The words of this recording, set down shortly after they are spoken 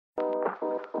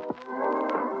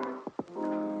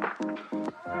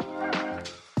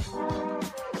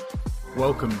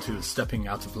Welcome to the Stepping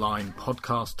Out of Line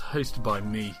podcast, hosted by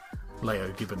me,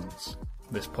 Leo Gibbons.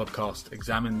 This podcast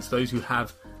examines those who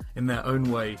have, in their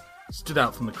own way, stood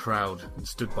out from the crowd and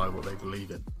stood by what they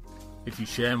believe in. If you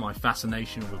share my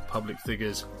fascination with public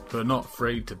figures who are not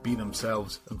afraid to be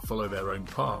themselves and follow their own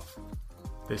path,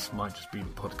 this might just be the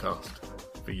podcast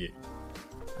for you.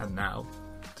 And now,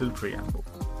 to the preamble.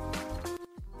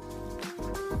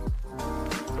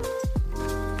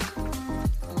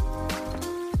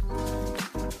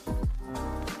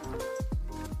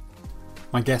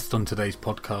 My guest on today's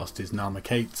podcast is Naama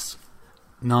Cates.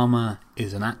 Naama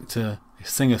is an actor, a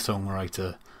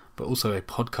singer-songwriter, but also a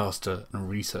podcaster and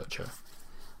researcher.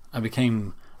 I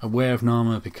became aware of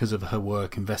Naama because of her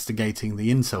work investigating the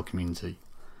incel community,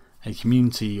 a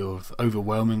community of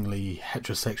overwhelmingly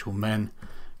heterosexual men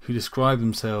who describe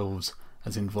themselves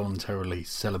as involuntarily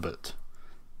celibate.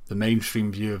 The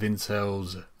mainstream view of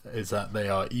incels is that they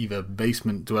are either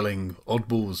basement-dwelling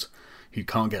oddballs who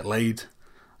can't get laid,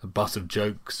 a butt of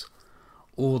jokes,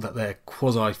 or that they're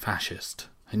quasi-fascist,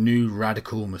 a new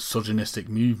radical misogynistic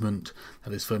movement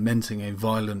that is fermenting a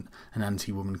violent and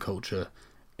anti-woman culture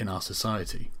in our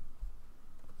society.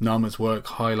 Naama's work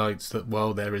highlights that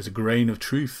while there is a grain of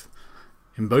truth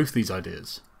in both these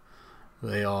ideas,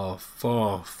 they are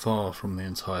far, far from the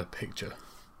entire picture.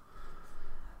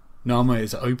 Naama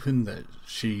is open that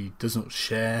she does not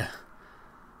share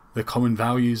the common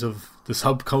values of the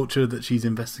subculture that she's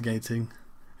investigating.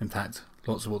 In fact,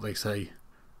 lots of what they say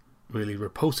really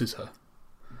repulses her.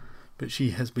 But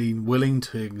she has been willing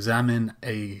to examine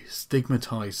a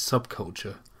stigmatized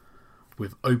subculture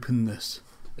with openness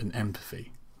and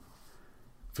empathy.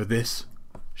 For this,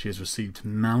 she has received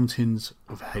mountains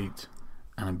of hate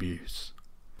and abuse.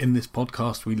 In this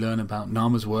podcast, we learn about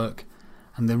Naama's work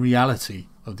and the reality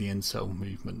of the incel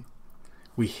movement.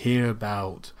 We hear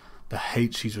about the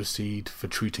hate she's received for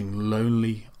treating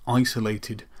lonely,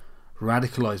 isolated,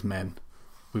 radicalized men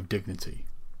with dignity.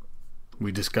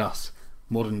 We discuss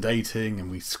modern dating and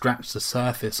we scratch the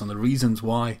surface on the reasons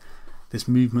why this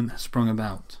movement has sprung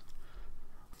about.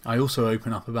 I also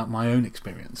open up about my own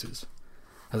experiences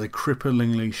as a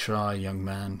cripplingly shy young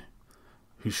man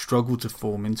who struggled to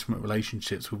form intimate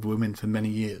relationships with women for many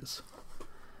years.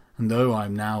 And though I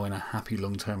am now in a happy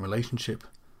long-term relationship,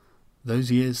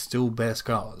 those years still bear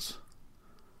scars.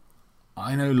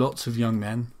 I know lots of young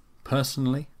men,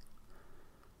 personally,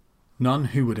 none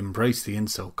who would embrace the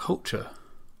incel culture,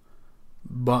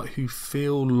 but who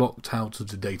feel locked out of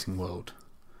the dating world,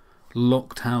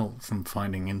 locked out from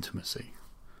finding intimacy.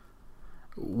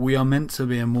 We are meant to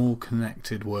be a more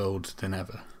connected world than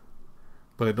ever,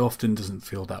 but it often doesn't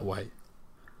feel that way.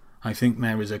 I think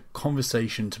there is a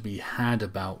conversation to be had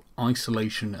about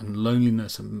isolation and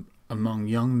loneliness among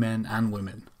young men and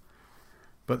women,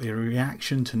 but the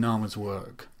reaction to Naama's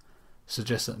work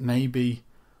suggests that maybe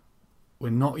we're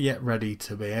not yet ready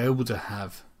to be able to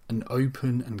have an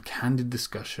open and candid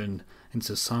discussion in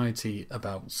society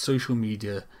about social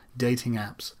media, dating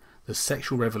apps, the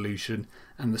sexual revolution,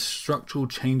 and the structural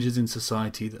changes in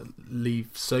society that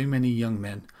leave so many young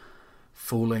men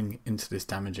falling into this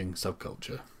damaging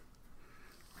subculture.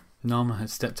 Naama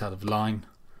has stepped out of line,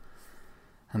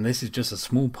 and this is just a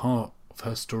small part of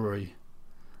her story,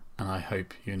 and I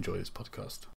hope you enjoy this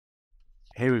podcast.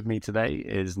 Here with me today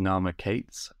is Naama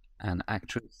Cates, an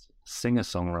actress,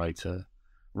 singer-songwriter,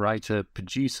 writer,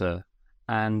 producer,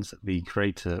 and the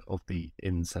creator of the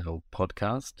Incel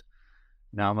podcast.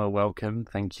 Naama, welcome.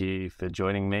 Thank you for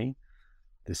joining me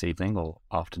this evening or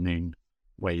afternoon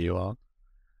where you are.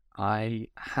 I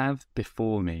have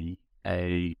before me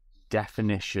a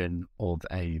definition of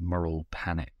a moral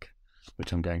panic,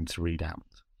 which I'm going to read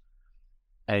out.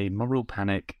 A moral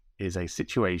panic is a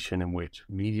situation in which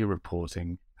media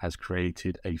reporting has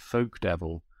created a folk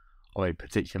devil of a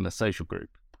particular social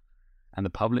group, and the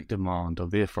public demand of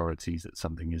the authorities that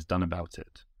something is done about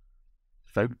it.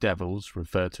 Folk devils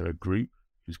refer to a group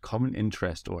whose common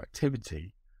interest or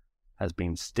activity has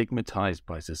been stigmatized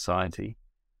by society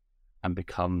and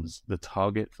becomes the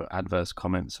target for adverse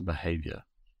comments and behavior.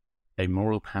 A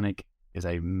moral panic is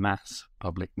a mass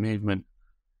public movement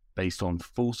based on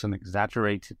false and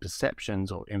exaggerated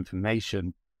perceptions or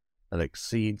information that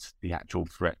exceeds the actual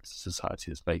threat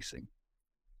society is facing.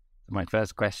 My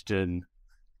first question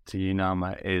to you,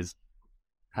 Naama, is,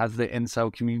 has the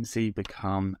incel community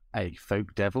become a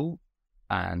folk devil,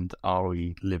 and are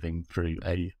we living through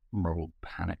a moral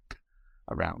panic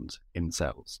around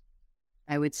incels?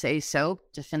 I would say so,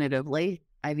 definitively.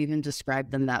 I've even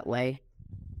described them that way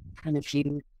in a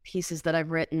few pieces that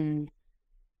I've written.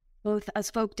 both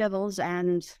as folk devils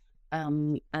and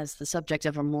as the subject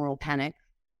of a moral panic,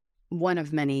 one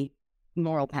of many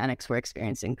moral panics we're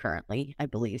experiencing currently, I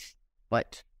believe,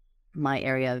 but my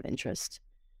area of interest.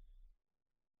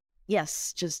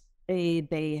 Yes, just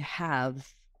they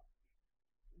have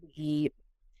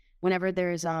whenever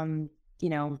there's you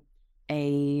know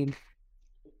a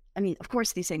I mean, of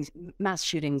course, these things, mass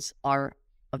shootings are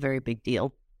a very big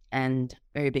deal and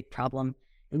very big problem.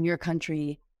 In your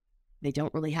country, they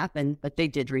don't really happen, but they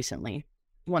did recently,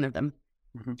 one of them.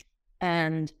 Mm-hmm.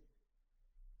 And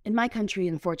in my country,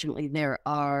 unfortunately, there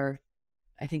are,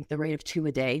 I think, the rate of 2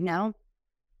 a day now,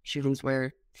 shootings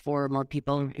where 4 or more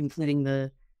people, including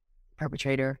the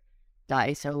perpetrator,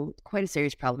 die. So quite a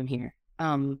serious problem here.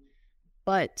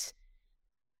 But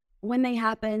when they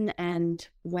happen and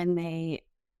when they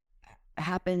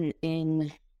happen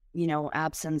in,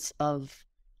 absence of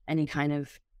any kind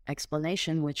of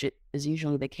explanation, which it is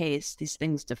usually the case, these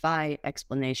things defy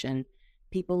explanation.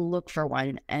 People look for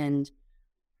one, and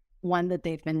one that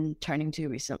they've been turning to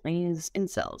recently is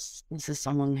incels. This is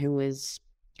someone who is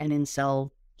an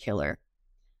incel killer.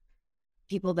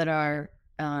 People that are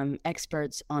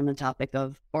experts on the topic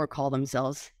of, or call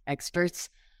themselves experts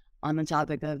on the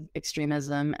topic of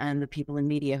extremism, and the people in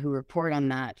media who report on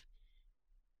that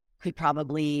could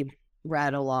probably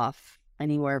rattle off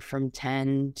anywhere from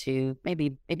 10 to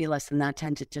maybe less than that,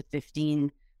 10 to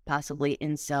 15, possibly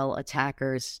incel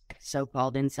attackers,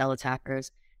 so-called incel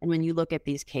attackers. And when you look at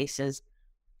these cases,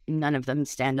 none of them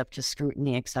stand up to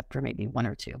scrutiny except for maybe 1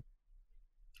 or 2.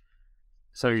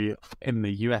 So in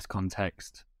the US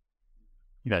context,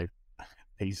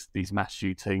 these mass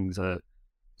shootings are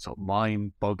sort of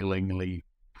mind-bogglingly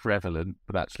prevalent,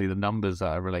 but actually the numbers that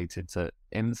are related to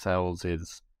incels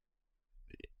is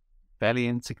fairly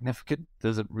insignificant.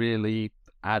 Doesn't really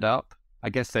add up. I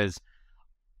guess there's,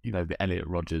 the Elliot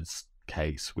Rodgers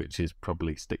case, which is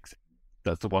probably sticks.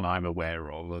 That's the one I'm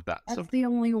aware of. That's the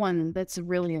only one that's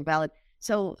really valid.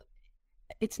 So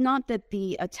it's not that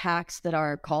the attacks that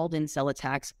are called incel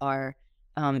attacks are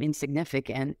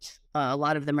insignificant. A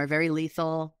lot of them are very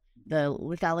lethal. The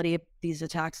lethality of these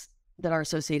attacks that are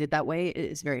associated that way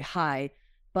is very high,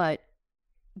 but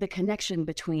the connection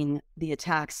between the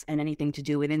attacks and anything to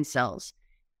do with incels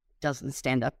doesn't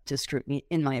stand up to scrutiny,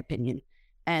 in my opinion.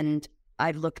 And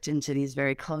I've looked into these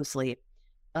very closely.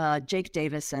 Jake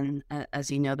Davison, as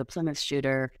you know, the Plymouth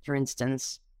shooter, for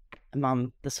instance,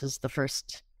 this was the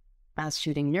first mass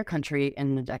shooting in your country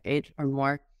in a decade or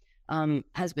more,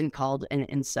 has been called an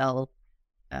incel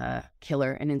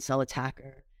killer, an incel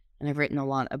attacker. And I've written a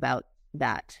lot about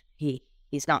that.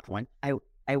 He's not one.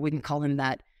 I wouldn't call him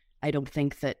that. I don't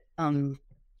think that,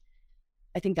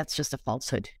 I think that's just a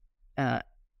falsehood,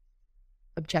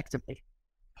 objectively.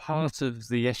 Part of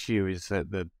the issue is that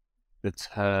the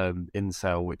term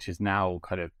incel, which is now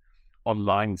kind of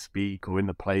online speak or in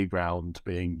the playground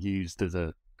being used as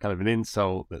a kind of an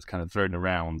insult that's kind of thrown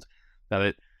around,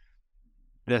 that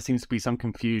there seems to be some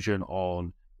confusion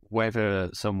on whether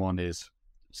someone is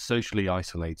socially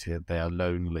isolated, they are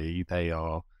lonely, they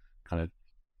are kind of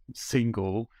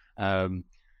single,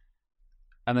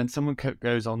 and then someone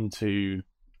goes on to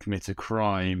commit a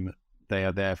crime. They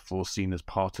are therefore seen as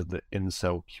part of the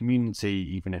incel community,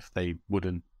 even if they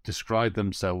wouldn't describe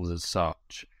themselves as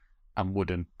such and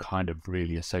wouldn't kind of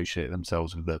really associate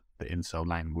themselves with the incel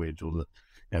language or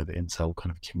the incel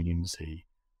kind of community.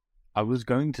 I was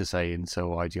going to say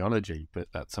incel ideology, but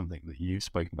that's something that you've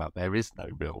spoken about. There is no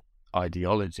real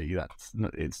ideology.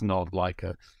 It's not like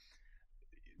a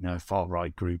far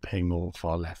right grouping or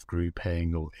far left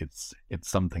grouping, or it's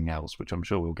something else, which I'm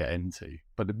sure we'll get into.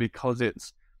 But because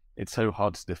it's so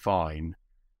hard to define,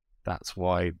 that's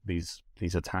why these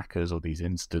attackers or these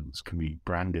incidents can be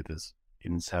branded as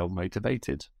incel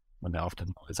motivated, when they're often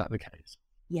not. Is that the case?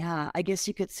 Yeah, I guess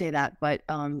you could say that, but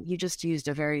you just used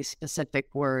a very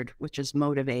specific word, which is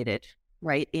motivated,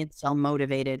 right? Incel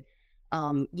motivated.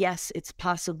 Yes, it's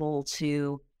possible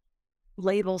to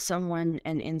label someone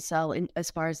an incel as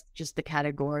far as just the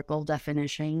categorical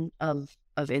definition of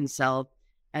incel,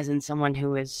 as in someone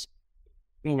who is,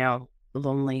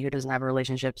 lonely, who doesn't have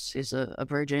relationships, is a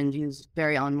virgin, who's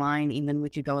very online. Even we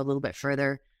could go a little bit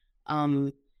further.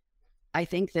 I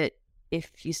think that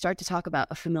if you start to talk about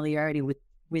a familiarity with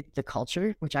the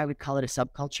culture, which I would call it a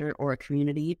subculture or a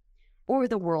community, or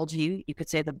the worldview, you could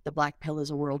say the black pill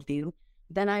is a worldview,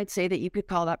 then I'd say that you could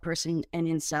call that person an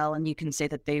incel, and you can say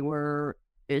that they were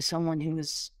someone who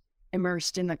was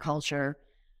immersed in the culture,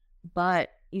 but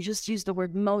you just use the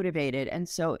word motivated. And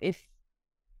so if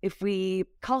we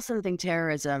call something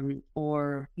terrorism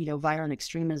or, violent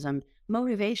extremism,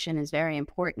 motivation is very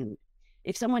important.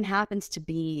 If someone happens to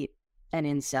be an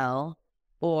incel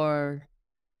or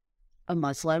a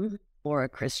Muslim or a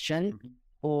Christian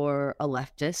or a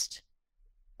leftist,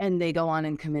 and they go on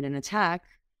and commit an attack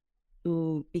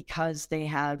because they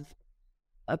have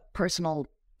a personal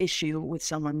issue with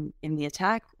someone in the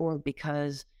attack, or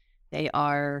because they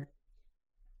are,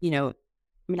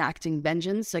 enacting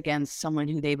vengeance against someone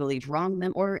who they believe wronged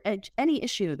them, or any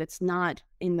issue that's not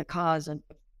in the cause of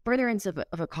furtherance of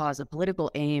a cause, a political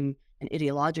aim, an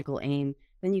ideological aim,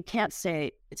 then you can't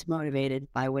say it's motivated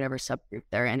by whatever subgroup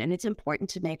they're in. And it's important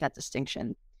to make that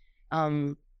distinction.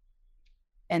 And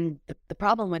the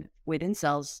problem with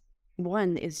incels,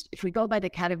 one, is if we go by the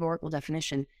categorical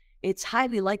definition, it's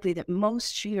highly likely that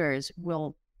most shooters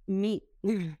will meet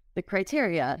the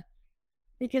criteria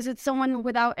because it's someone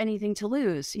without anything to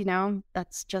lose.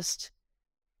 That's just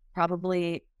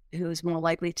probably who's more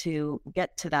likely to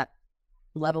get to that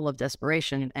level of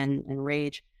desperation and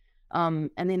rage. And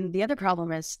then the other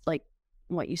problem is like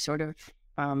what you sort of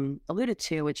alluded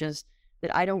to, which is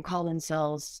that I don't call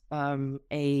incels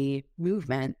a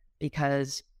movement,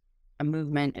 because a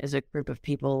movement is a group of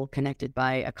people connected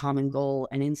by a common goal,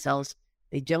 and incels,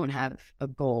 they don't have a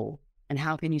goal. And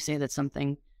how can you say that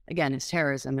something, again, is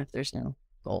terrorism if there's no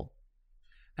goal?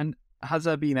 And has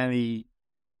there been any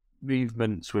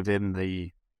movements within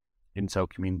the incel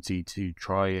community to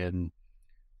try and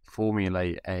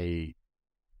formulate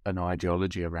an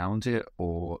ideology around it,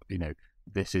 or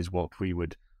this is what we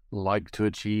would like to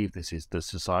achieve, this is the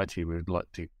society we would like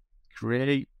to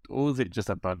create, or is it just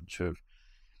a bunch of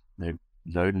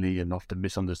lonely and often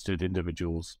misunderstood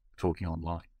individuals talking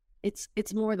online?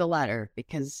 It's more the latter,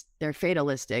 because they're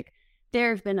fatalistic. There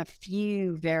have been a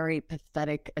few very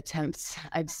pathetic attempts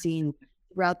I've seen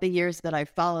throughout the years that I've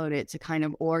followed it to kind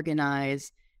of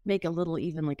organize, make a little,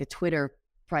 even like a Twitter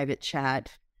private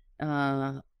chat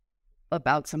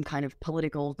about some kind of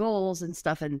political goals and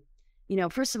stuff. And,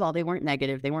 first of all, they weren't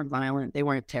negative, they weren't violent, they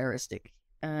weren't terroristic.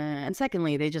 And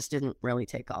secondly, they just didn't really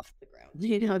take off the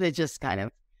ground. They just kind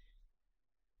of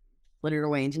flittered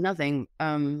away into nothing.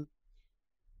 And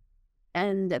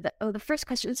the first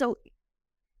question. So,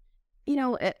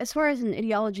 as far as an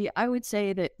ideology, I would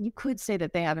say that you could say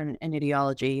that they have an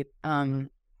ideology, in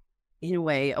a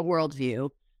way, a worldview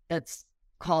that's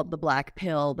called the black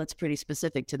pill. That's pretty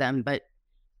specific to them. But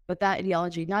that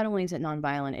ideology, not only is it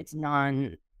nonviolent, it's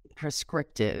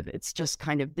non-prescriptive. It's just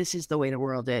kind of, this is the way the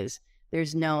world is.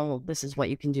 There's no, this is what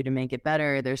you can do to make it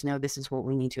better. There's no, this is what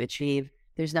we need to achieve.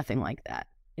 There's nothing like that.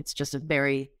 It's just a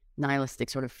very nihilistic,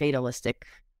 sort of fatalistic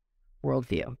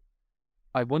worldview.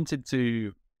 I wanted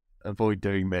to avoid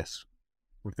doing this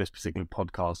with this particular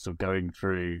podcast, of going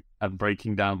through and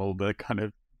breaking down all the kind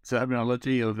of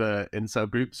terminology of incel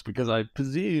groups, because I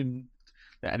presume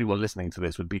that anyone listening to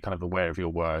this would be kind of aware of your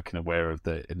work and aware of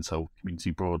the incel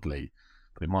community broadly,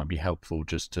 but it might be helpful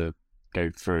just to go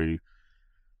through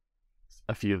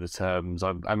a few of the terms.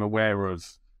 I'm aware of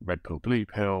red pill, blue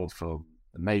pill from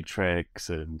the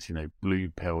Matrix, and blue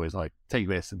pill is like, take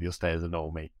this and you'll stay as a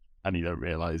normie, and you don't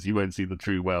realize, you won't see the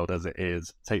true world as it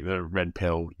is. Take the red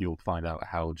pill, you'll find out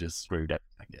how just screwed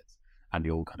everything is, and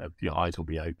your eyes will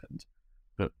be opened.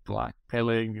 But black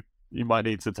pilling, you might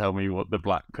need to tell me what the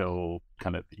black pill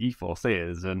kind of ethos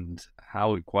is, and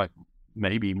how it quite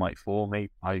maybe might form a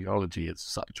ideology as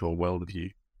such, or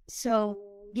worldview. So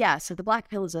the black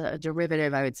pill is a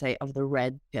derivative, I would say, of the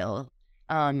red pill.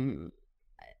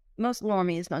 Most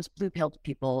normies, most blue-pilled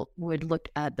people would look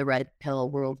at the red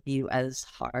pill worldview as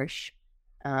harsh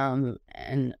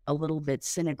and a little bit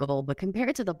cynical, but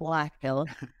compared to the black pill,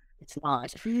 it's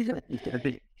not.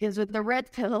 Because with the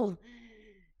red pill,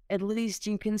 at least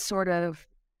you can sort of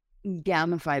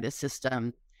gamify the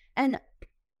system. And,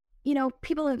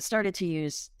 people have started to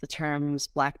use the terms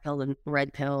black pill and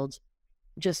red pilled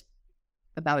just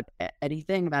about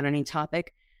anything, about any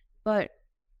topic. But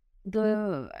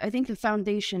I think the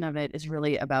foundation of it is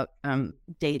really about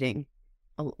dating,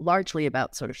 largely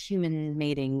about sort of human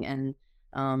mating and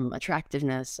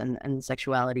attractiveness and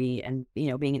sexuality, and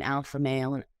being an alpha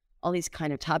male and all these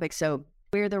kind of topics. So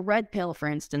where the red pill, for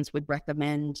instance, would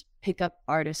recommend pickup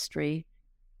artistry,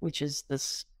 which is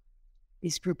this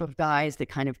group of guys that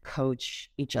kind of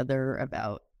coach each other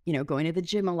about going to the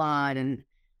gym a lot and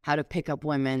how to pick up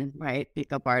women, right?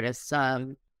 Pickup artists.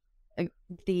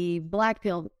 The black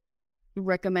pill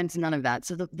recommends none of that.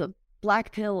 So the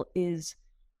black pill is,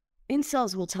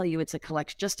 incels will tell you it's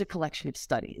just a collection of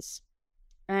studies.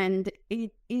 And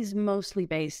it is mostly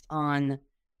based on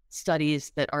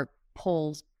studies that are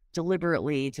pulled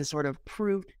deliberately to sort of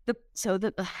prove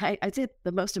I'd say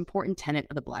the most important tenet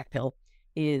of the black pill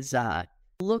is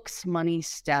looks, money,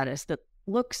 status. That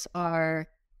looks are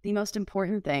the most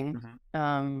important thing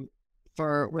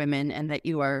for women, and that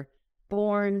you are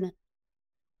born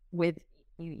with,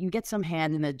 you get some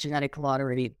hand in the genetic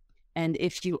lottery. And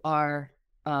if you are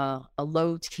a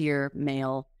low tier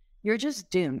male, you're just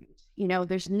doomed.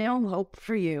 There's no hope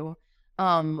for you.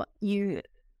 You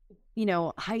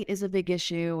height is a big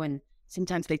issue. And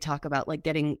sometimes they talk about like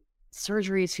getting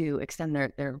surgery to extend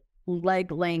their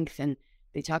leg length. And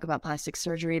they talk about plastic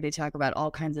surgery. They talk about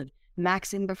all kinds of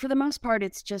maxing. But for the most part,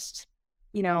 it's just,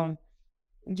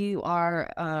 you are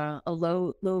a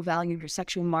low value, your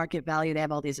sexual market value. They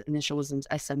have all these initials, and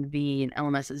SMV and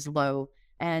LMS is low.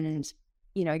 And,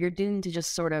 you're doomed to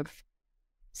just sort of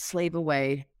slave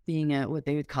away, being what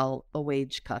they would call a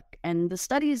wage cuck. And the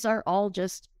studies are all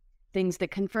just things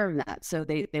that confirm that. So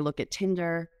they look at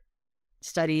Tinder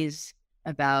studies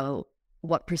about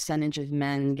what percentage of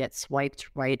men get swiped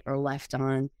right or left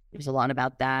on. There's a lot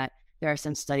about that. There are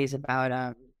some studies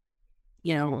about,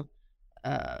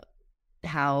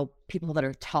 how people that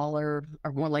are taller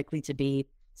are more likely to be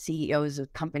CEOs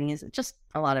of companies. Just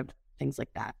a lot of things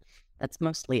like that. That's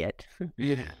mostly it.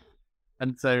 Yeah.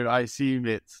 And so I assume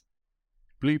it's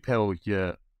blue pill,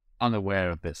 you're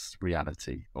unaware of this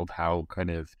reality of how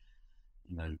kind of,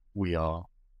 we are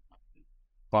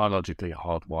biologically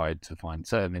hardwired to find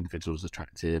certain individuals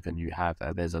attractive, and you have,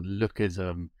 there's a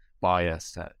lookism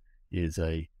bias that is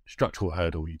a structural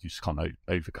hurdle you just can't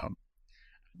overcome.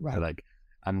 Right.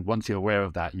 And once you're aware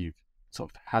of that, you've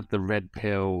sort of had the red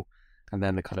pill, and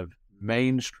then the kind of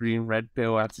mainstream red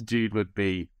pill attitude would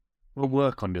be, well,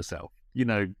 work on yourself,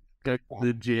 go to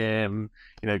the gym,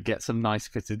 get some nice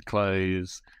fitted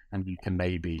clothes, and you can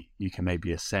maybe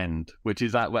ascend, which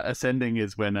is that what ascending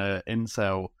is when a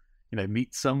incel,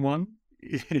 meets someone,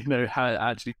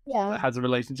 actually has a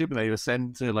relationship, and they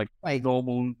ascend to like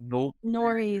normal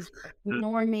normie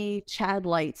Chad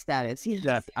Light status. Yes.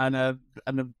 Yeah, and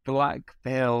the black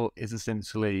pill is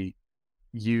essentially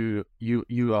you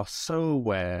are so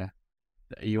aware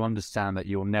that you understand that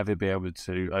you'll never be able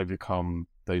to overcome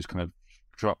those kind of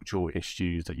structural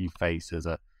issues that you face as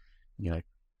a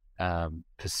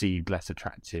perceived less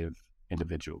attractive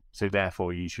individual. So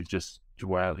therefore, you should just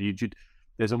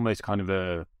there's almost kind of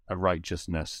a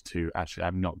righteousness to actually,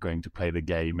 I'm not going to play the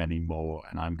game anymore,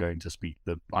 and I'm going to speak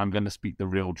the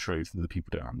real truth that the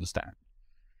people don't understand.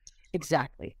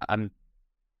 Exactly.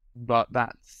 But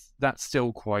that's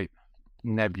still quite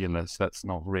nebulous. That's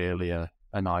not really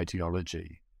an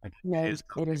ideology. No, it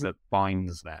is that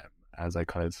binds them as a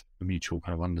kind of mutual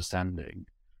kind of understanding,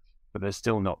 but there's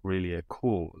still not really a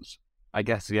cause. I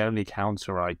guess the only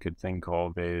counter I could think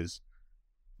of is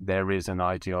there is an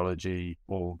ideology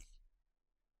of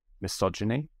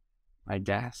misogyny, I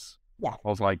guess. Yeah.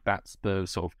 Of like, that's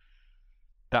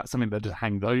something that just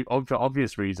hangs over, for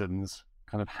obvious reasons,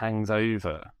 kind of hangs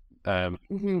over the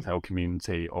whole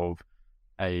community of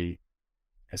a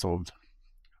sort of,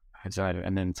 I don't know,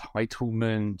 an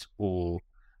entitlement or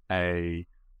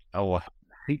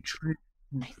hatred.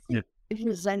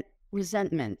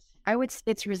 Resentment. I would say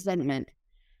it's resentment.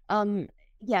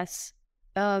 Yes.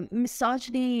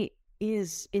 Misogyny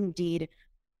is indeed,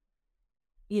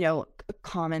 a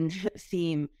common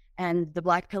theme, and the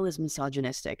black pill is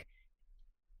misogynistic.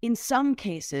 In some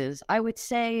cases, I would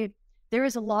say there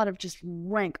is a lot of just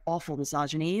rank awful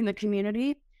misogyny in the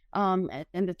community, and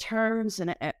the terms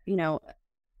and,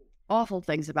 awful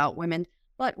things about women.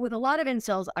 But with a lot of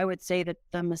incels, I would say that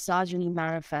the misogyny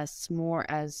manifests more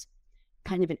as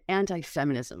kind of an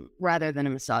anti-feminism rather than a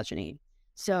misogyny.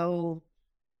 So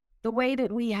the way that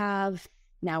we have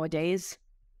nowadays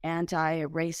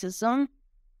anti-racism,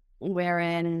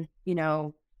 wherein,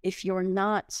 if you're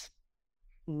not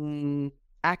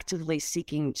actively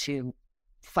seeking to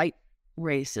fight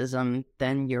racism,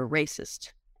 then you're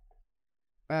racist.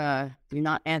 You're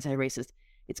not anti-racist.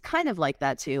 It's kind of like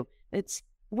that too. It's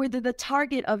where the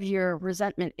target of your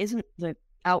resentment isn't the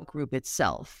outgroup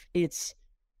itself. It's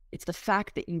the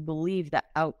fact that you believe that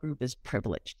outgroup is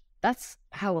privileged. That's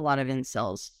how a lot of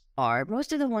incels are.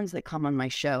 Most of the ones that come on my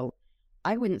show,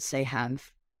 I wouldn't say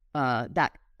have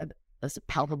that as a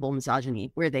palpable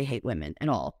misogyny where they hate women at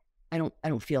all. I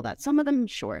don't feel that. Some of them,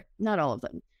 sure, not all of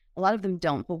them. A lot of them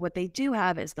don't. But what they do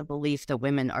have is the belief that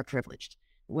women are privileged.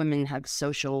 Women have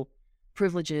social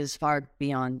privileges far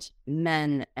beyond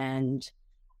men, and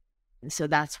so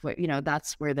that's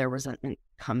where their resentment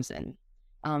comes in.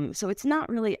 So it's not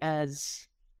really as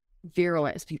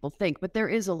virulent as people think, but there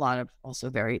is a lot of also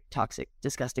very toxic,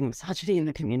 disgusting misogyny in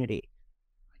the community.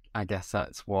 I guess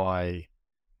that's why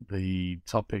the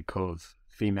topic of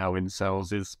female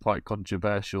incels is quite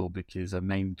controversial, because a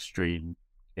mainstream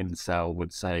incel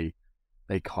would say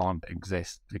they can't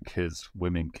exist because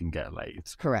women can get laid.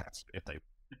 Correct. If they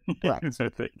Correct. I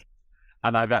think.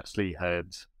 And I've actually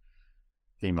heard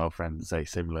female friends say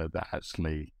similar, that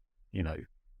actually,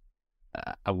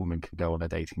 a woman can go on a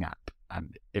dating app,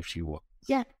 and if she wants,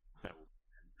 Yeah.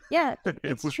 Yeah,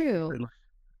 it's true.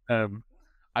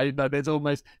 I know there's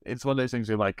almost, it's one of those things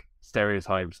where like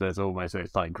stereotypes, there's almost a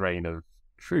slight grain of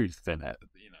truth in it,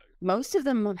 Most of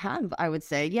them have, I would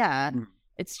say. Yeah.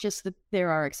 It's just that there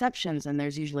are exceptions, and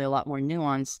there's usually a lot more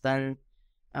nuance than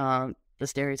the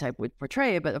stereotype would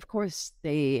portray. But of course,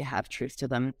 they have truth to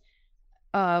them.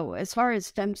 As far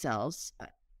as femcells,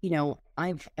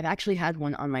 I've actually had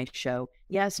one on my show.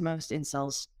 Yes, most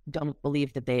incels don't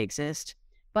believe that they exist,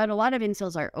 but a lot of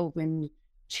incels are open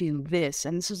to this.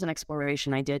 And this was an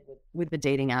exploration I did with the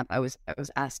dating app. I was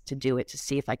asked to do it to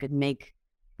see if I could make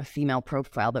a female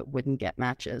profile that wouldn't get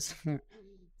matches.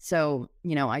 So,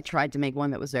 I tried to make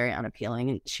one that was very unappealing,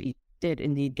 and she did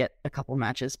indeed get a couple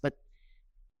matches, but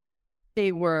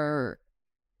they were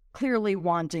clearly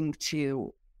wanting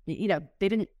to, they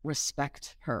didn't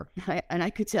respect her, and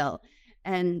I could tell.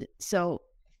 And so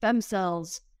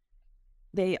femcells,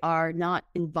 they are not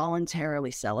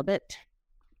involuntarily celibate.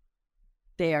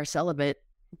 They are celibate,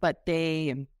 but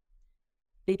they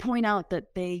point out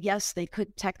that they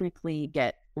could technically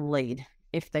get laid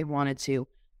if they wanted to,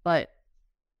 but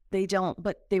they don't,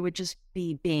 but they would just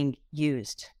be being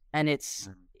used. And it's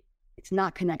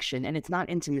not connection, and it's not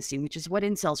intimacy, which is what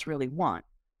incels really want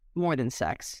more than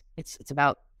sex. It's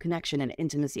about connection and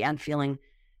intimacy and feeling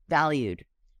valued.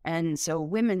 And so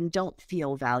women don't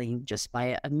feel valued just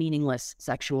by a meaningless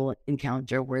sexual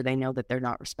encounter where they know that they're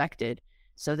not respected.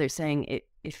 So they're saying,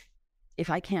 if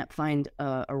I can't find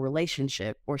a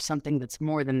relationship or something that's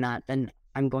more than that, then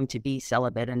I'm going to be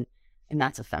celibate, and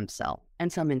that's a femcel.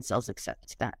 And some incels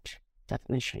accept that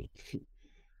definition.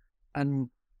 And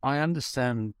I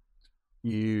understand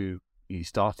you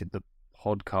started the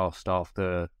podcast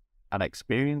after an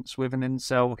experience with an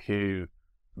incel who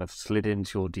kind of slid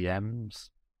into your DMs.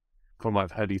 From what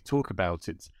I've heard you talk about,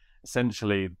 it's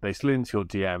essentially they slid into your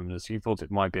DMs, you thought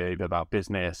it might be about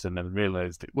business, and then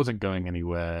realized it wasn't going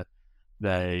anywhere.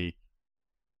 They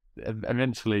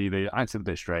eventually they acted a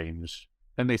bit strange.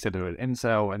 Then they said they were an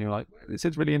incel, and you're like, this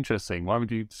is really interesting. Why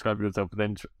would you describe yourself as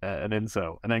an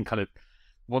incel? And then kind of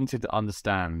wanted to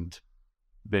understand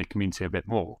the community a bit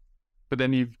more. But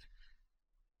then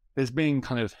there's being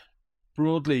kind of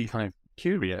broadly kind of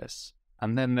curious,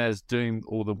 and then there's doing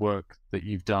all the work that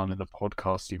you've done in the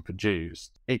podcast you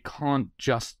produced. It can't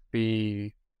just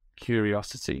be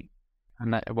curiosity.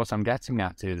 And what I'm getting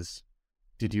at is,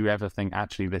 did you ever think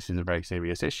actually this is a very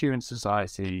serious issue in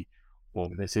society, or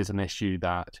this is an issue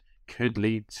that could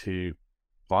lead to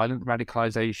violent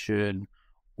radicalization,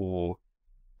 or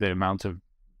the amount of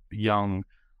young,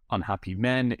 unhappy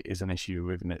men is an issue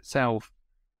within itself?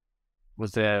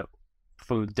 Was there,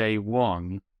 from day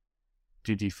one,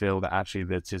 did you feel that actually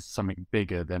this is something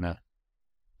bigger than a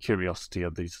curiosity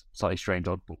of these slightly strange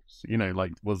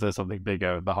oddballs? Was there something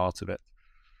bigger at the heart of it?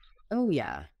 Oh,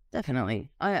 yeah,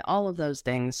 definitely. All of those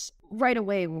things. Right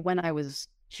away, when I was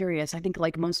curious, I think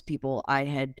like most people, I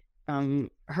had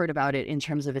heard about it in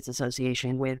terms of its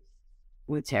association with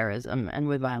terrorism and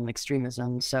with violent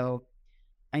extremism. So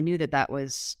I knew that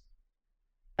was,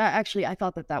 actually, I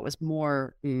thought that was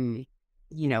more,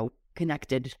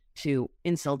 connected to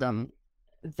inceldom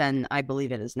than I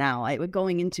believe it is now.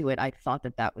 Going into it, I thought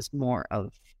that was more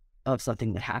of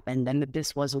something that happened, and that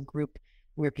this was a group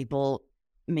where people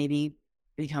maybe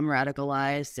become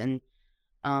radicalized, and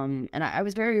I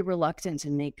was very reluctant to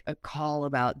make a call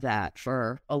about that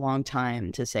for a long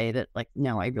time, to say that, like,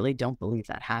 no, I really don't believe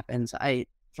that happens.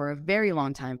 For a very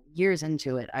long time, years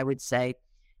into it, I would say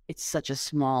it's such a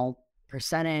small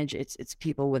percentage. It's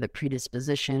people with a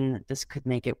predisposition. This could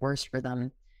make it worse for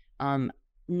them.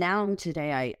 Now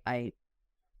today, I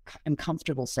am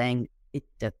comfortable saying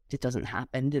that it doesn't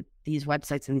happen. These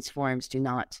websites and these forums do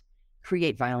not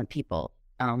create violent people.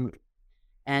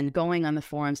 And going on the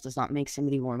forums does not make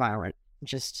somebody more violent.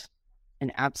 Just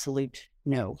an absolute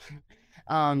no.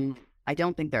 I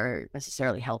don't think they're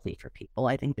necessarily healthy for people.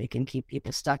 I think they can keep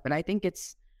people stuck, but I think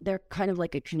they're kind of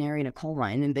like a canary in a coal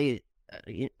mine, and they,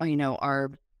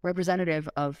 are representative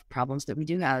of problems that we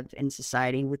do have in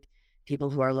society, with people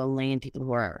who are lonely and people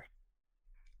who are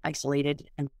isolated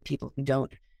and people who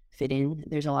don't fit in.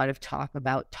 There's a lot of talk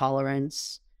about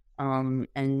tolerance,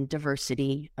 and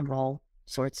diversity of all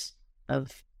sorts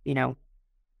of,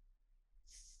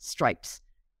 stripes.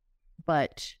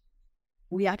 But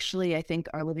we actually, I think,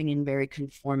 are living in very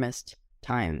conformist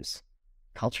times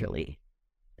culturally.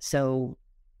 So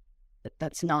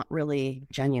that's not really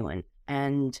genuine.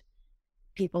 And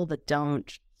people that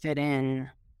don't fit in,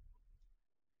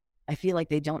 I feel like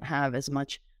they don't have as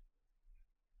much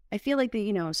I feel like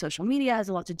the social media has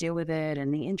a lot to do with it,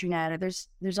 and the internet.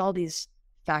 There's all these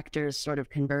factors sort of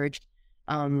converged,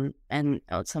 and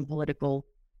some political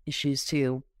issues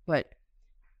too. But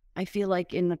I feel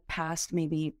like in the past,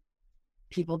 maybe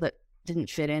people that didn't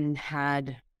fit in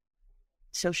had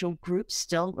social groups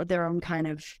still with their own kind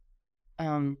of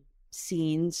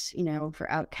scenes,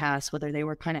 for outcasts, whether they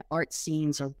were kind of art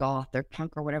scenes or goth or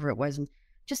punk or whatever it was. And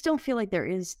just don't feel like there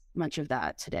is much of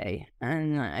that today.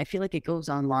 And I feel like it goes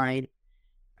online.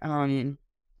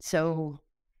 So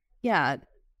yeah,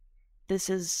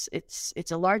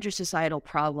 it's a larger societal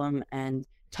problem, and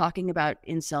talking about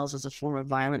incels as a form of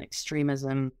violent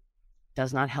extremism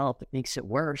does not help. It makes it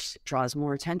worse. It draws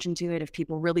more attention to it. If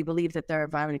people really believe that they're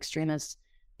violent extremists,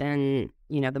 then,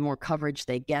 the more coverage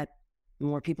they get, the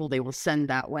more people they will send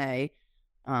that way.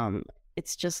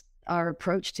 It's just our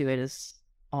approach to it is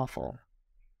awful.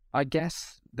 I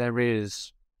guess there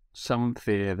is some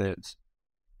fear that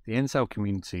the incel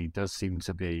community does seem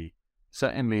to be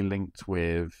certainly linked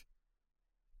with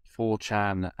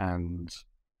 4chan and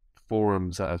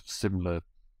forums that are similar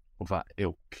of that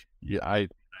ilk. Yeah,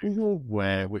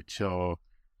 which are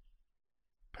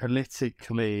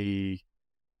politically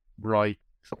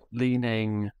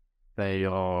right-leaning. They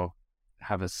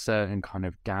have a certain kind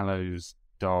of gallows,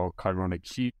 dark, ironic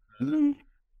humor.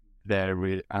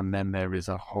 And then there is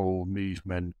a whole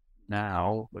movement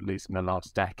now, at least in the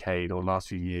last decade or last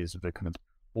few years, of a kind of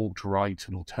alt-right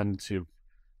and alternative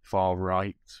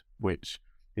far-right, which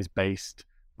is based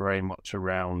very much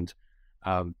around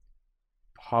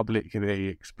publicly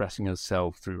expressing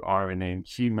yourself through irony and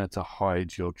humor to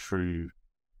hide your true,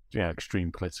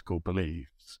 extreme political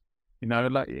beliefs.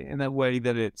 Like in a way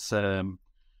that it's,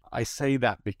 I say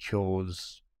that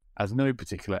because, as no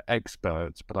particular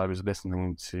expert, but I was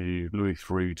listening to Louis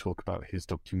Theroux talk about his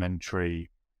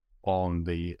documentary on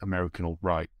the American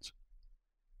alt-right.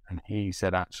 And he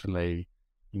said, actually,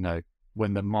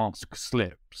 when the mask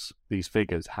slips, these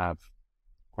figures have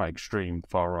quite extreme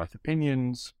far-right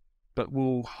opinions, but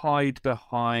will hide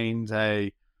behind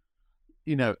a,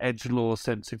 edgelord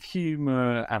sense of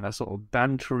humor and a sort of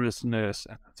banterousness,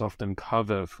 and that's often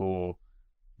cover for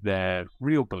their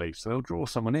real beliefs. So they'll draw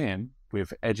someone in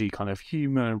with edgy kind of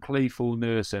humor and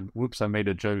playfulness, and whoops, I made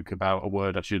a joke about a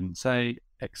word I shouldn't say,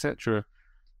 etc.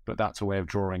 But that's a way of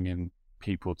drawing in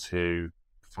people to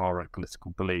far-right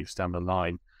political beliefs down the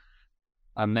line.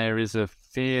 And there is a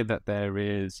fear that there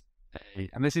is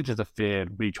and this is just a fear,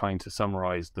 really trying to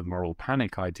summarize the moral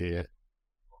panic idea.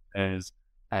 There's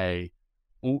a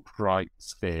alt-right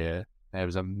sphere,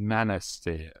 there's a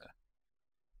manosphere,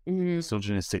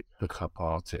 misogynistic hookup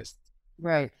artist.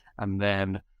 Right. And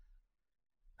then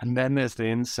there's the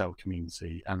incel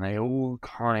community, and they all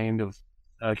kind of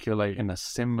circulate in a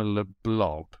similar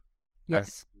blob.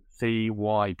 Yes. See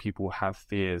why people have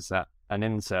fears that an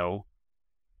incel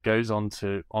goes on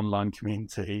to online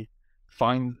community,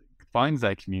 finds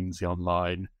their community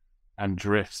online, and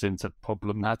drifts into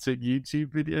problematic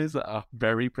YouTube videos that are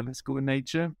very political in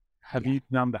nature. Have you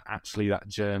found that actually that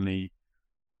journey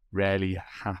rarely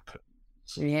happens?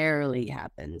 Rarely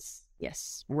happens.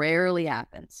 Yes, rarely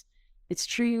happens. It's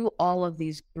true, all of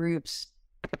these groups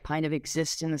kind of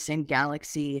exist in the same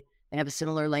galaxy. They have a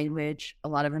similar language. A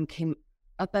lot of them came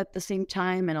up at the same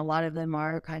time, and a lot of them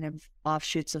are kind of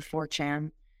offshoots of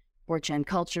 4chan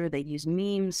culture. They use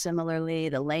memes similarly.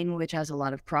 The language has a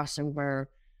lot of crossover,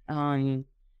 and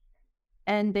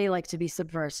they like to be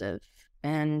subversive.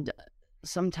 And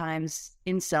sometimes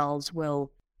incels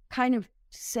will kind of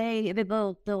say,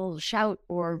 they'll shout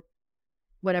or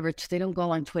whatever. They don't go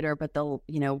on Twitter, but they'll,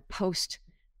 post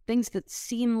things that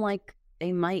seem like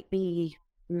they might be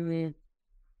an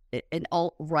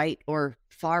alt-right or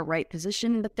far-right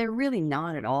position, but they're really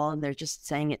not at all. And they're just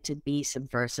saying it to be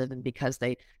subversive and because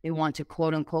they want to,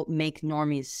 quote unquote, make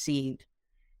normies see.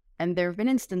 And there have been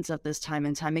instances of this time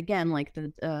and time again, like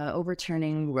the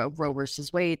overturning Roe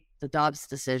versus Wade, the Dobbs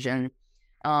decision.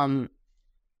 I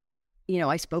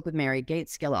spoke with Mary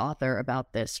Gateskill, author,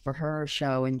 about this for her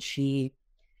show, and she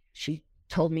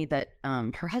told me that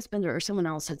her husband or someone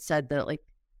else had said that like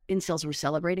incels were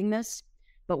celebrating this,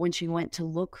 but when she went to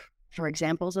look for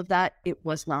examples of that, it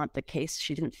was not the case.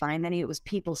 She didn't find any. It was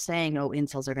people saying, "Oh,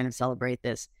 incels are going to celebrate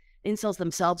this." Incels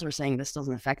themselves were saying, "This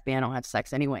doesn't affect me. I don't have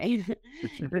sex anyway."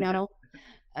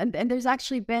 And there's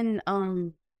actually been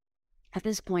at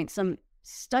this point some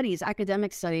studies,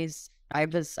 academic studies. I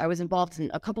was involved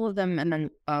in a couple of them, and then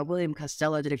William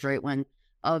Costello did a great one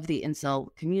of the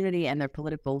incel community and their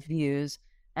political views,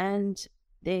 and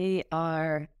they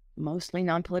are mostly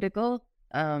non-political.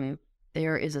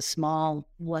 There is a small,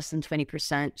 less than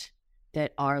 20%,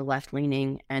 that are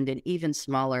left-leaning, and an even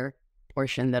smaller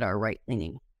portion that are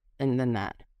right-leaning and than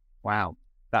that. Wow.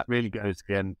 That really goes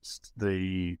against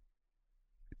the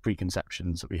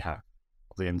preconceptions that we have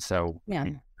of the incel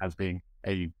as being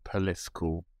a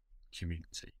political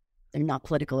community. They're not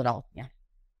political at all. Yeah.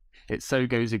 It so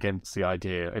goes against the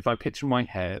idea. If I picture in my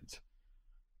head,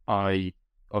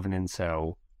 of an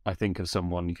incel, I think of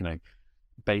someone,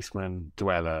 basement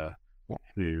dweller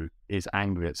who is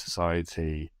angry at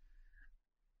society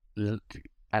and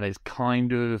is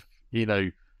kind of,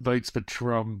 votes for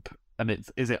Trump. And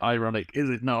is it ironic? Is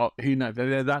it not? Who knows?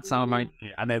 That's how and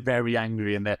they're very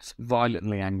angry and they're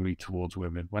violently angry towards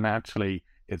women, when actually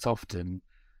it's often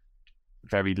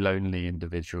very lonely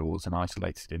individuals and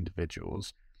isolated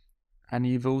individuals. And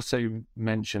you've also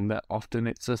mentioned that often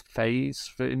it's a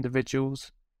phase for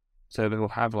individuals. So they'll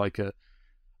have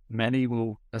many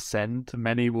will ascend,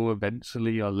 many will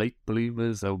eventually are late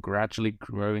bloomers, they'll gradually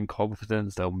grow in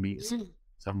confidence, they'll meet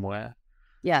somewhere.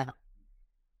 Yeah.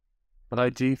 But I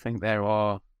do think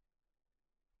it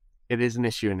is an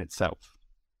issue in itself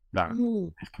that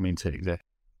this community exists.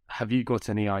 Have you got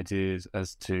any ideas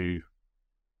as to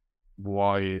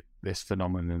why this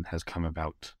phenomenon has come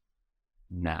about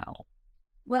now?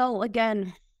 Well,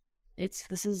 again,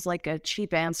 this is like a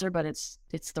cheap answer, but it's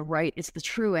the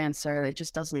true answer.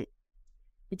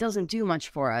 It doesn't do much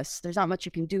for us. There's not much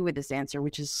you can do with this answer,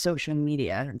 which is social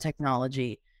media and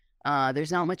technology.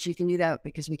 There's not much you can do that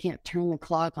because we can't turn the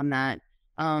clock on that.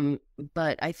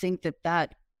 But I think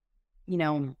that,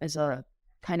 is a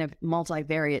kind of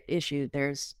multivariate issue.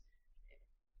 There's,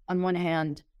 on one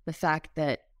hand, the fact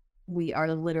that we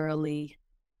are literally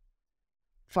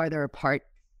farther apart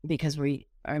because we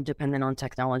are dependent on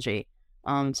technology.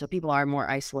 So people are more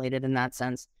isolated in that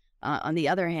sense. On the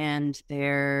other hand,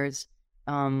 there's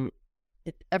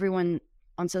everyone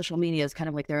on social media is kind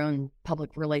of like their own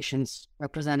public relations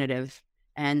representative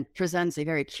and presents a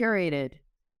very curated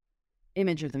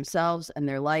image of themselves and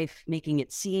their life, making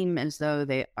it seem as though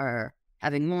they are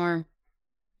having more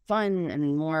fun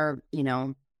and more,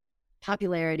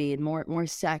 popularity and more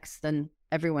sex than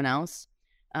everyone else.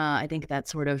 I think that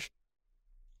sort of,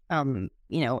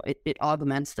 it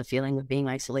augments the feeling of being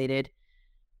isolated.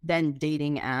 Then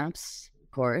dating apps,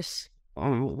 of course,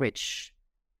 which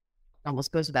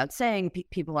almost goes without saying,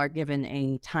 people are given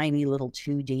a tiny little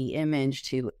 2D image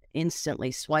to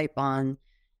instantly swipe on.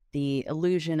 The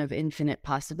illusion of infinite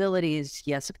possibilities,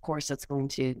 yes, of course, that's going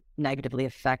to negatively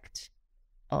affect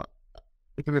a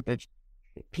group of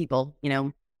people,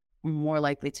 more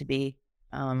likely to be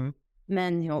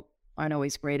men who aren't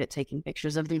always great at taking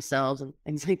pictures of themselves and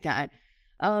things like that.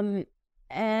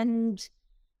 And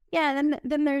yeah,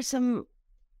 then there's some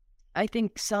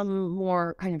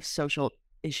more kind of social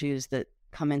issues that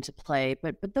come into play,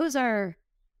 but those are,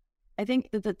 I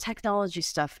think that the technology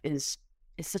stuff is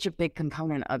such a big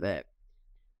component of it.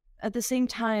 At the same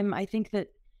time, I think that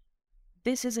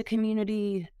this is a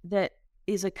community that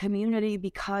is a community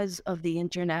because of the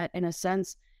internet. In a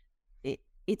sense,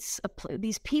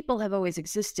 these people have always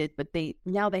existed, but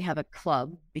now they have a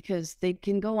club because they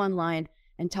can go online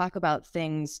and talk about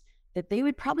things that they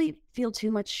would probably feel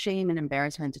too much shame and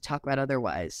embarrassment to talk about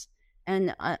otherwise.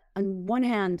 And on one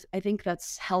hand, I think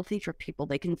that's healthy for people.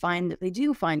 They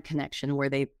do find connection where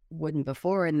they wouldn't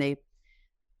before, and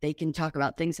they can talk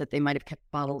about things that they might have kept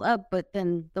bottled up. But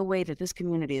then the way that this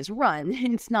community is run,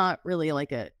 it's not really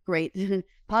like a great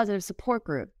positive support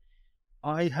group.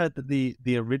 I heard that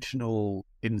the original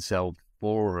incel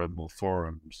forum or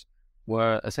forums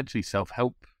were essentially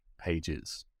self-help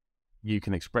pages. You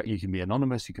can be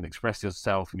anonymous, you can express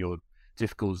yourself and your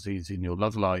difficulties in your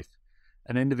love life.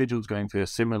 And individuals going through a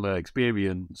similar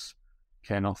experience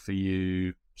can offer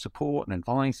you support and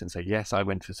advice and say, yes, I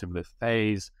went through a similar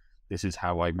phase. This is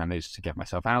how I managed to get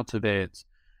myself out of it.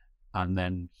 And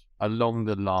then along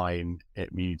the line,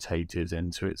 it mutated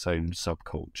into its own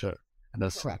subculture. And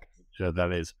that's correct.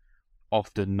 That is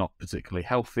often not particularly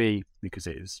healthy because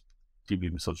it is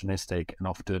deeply misogynistic, and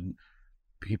often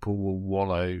people will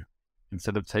wallow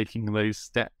instead of taking those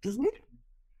steps,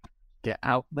 get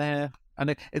out there.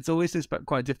 And it's always this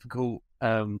quite difficult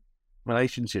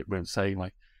relationship with saying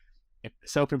like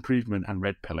self-improvement and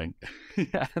red pilling.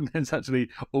 And there's actually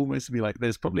almost to be like,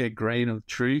 there's probably a grain of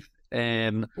truth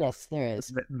in yes, there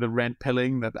is the red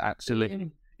pilling, that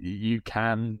actually you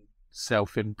can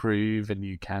self-improve and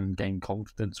you can gain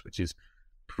confidence, which is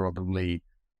probably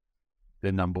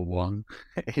the number one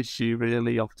issue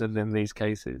really often in these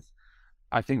cases.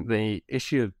 I think the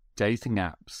issue of dating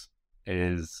apps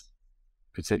is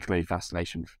particularly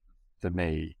fascinating for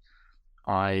me.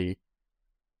 I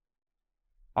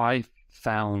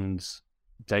found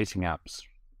dating apps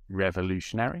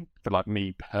revolutionary for like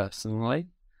me personally.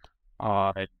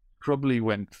 I probably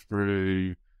went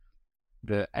through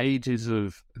the age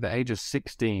of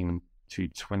 16 to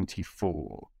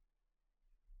 24.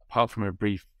 Apart from a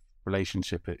brief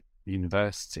relationship at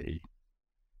university,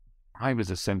 I was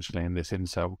essentially in this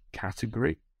incel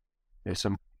category. If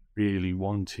someone really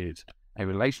wanted a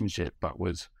relationship, but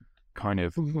was kind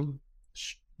of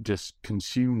just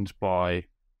consumed by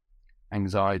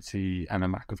anxiety and a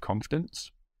lack of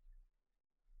confidence,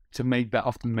 to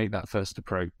often make that first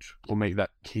approach or make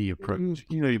that key approach.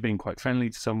 You're being quite friendly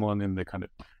to someone in the kind of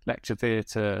lecture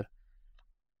theatre,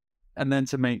 and then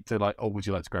to like, oh, would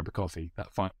you like to grab a coffee?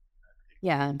 That fine.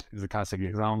 Yeah. Is a classic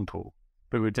example.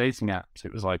 But with dating apps,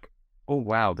 it was like, oh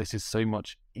wow, this is so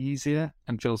much easier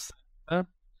and just.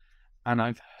 And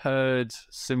I've heard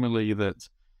similarly that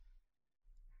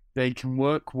they can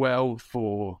work well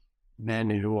for men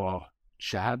who are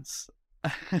chads,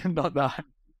 not that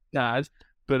chad,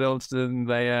 but often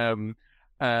they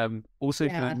also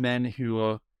for men who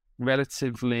are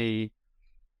relatively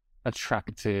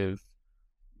attractive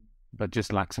but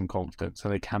just lack some confidence. So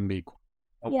they can be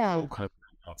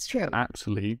it's true.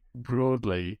 Absolutely,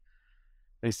 broadly,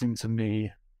 they seem to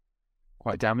me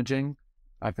quite damaging,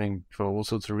 I think, for all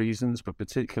sorts of reasons, but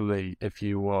particularly if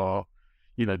you are,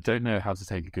 don't know how to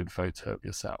take a good photo of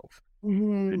yourself,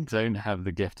 and don't have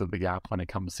the gift of the gab when it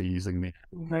comes to using the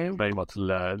very much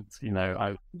learned.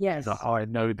 I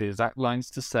know the exact lines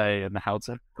to say and how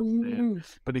to.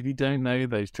 But if you don't know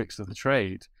those tricks of the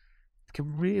trade, it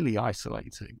can really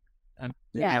isolating and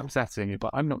upsetting.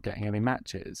 But I'm not getting any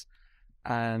matches,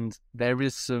 and there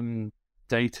is some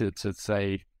data to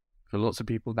say for lots of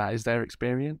people that is their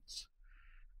experience.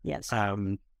 Yes.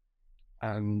 And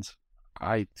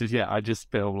I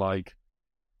just feel like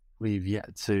we've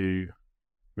yet to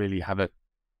have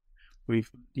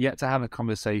a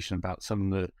conversation about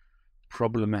some of the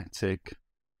problematic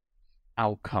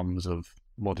outcomes of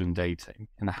modern dating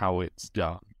and how it's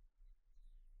done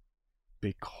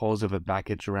because of a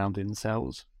baggage around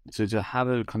incels. So to have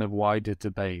a kind of wider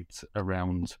debate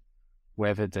around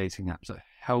whether dating apps are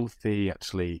healthy,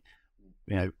 actually,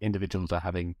 individuals are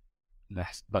having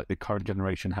less, like the current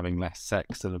generation having less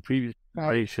sex than the previous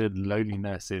generation,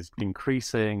 loneliness is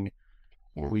increasing.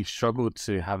 We've struggled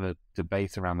to have a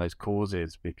debate around those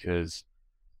causes because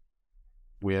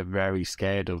we're very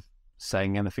scared of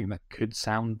saying anything that could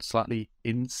sound slightly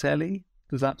incel-y.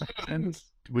 Does that make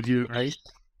sense? Would you agree?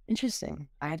 Interesting.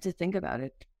 I have to think about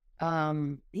it.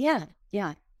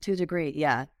 Yeah, to a degree,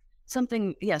 yeah.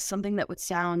 Something that would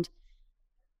sound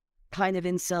kind of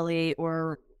incel-y,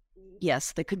 or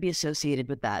yes, that could be associated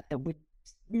with that would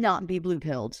not be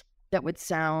blue-pilled, that would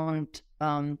sound,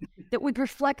 that would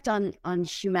reflect on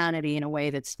humanity in a way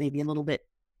that's maybe a little bit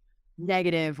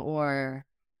negative, or,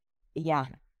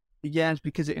 Yes,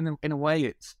 because in a way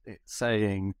it's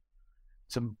saying,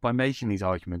 so by making these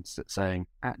arguments, it's saying,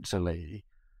 actually,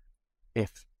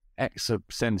 if X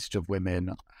percentage of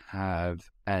women have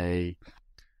a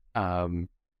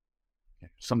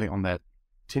something on their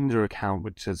Tinder account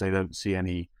which says they don't see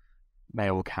any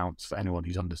male accounts for anyone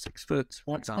who's under 6 foot,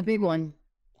 for example. A big one.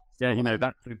 Yeah,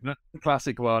 that's the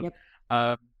classic one.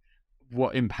 Yep.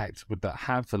 What impact would that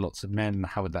have for lots of men?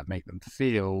 How would that make them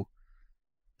feel?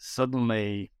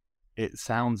 Suddenly, it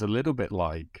sounds a little bit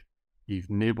like you've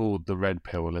nibbled the red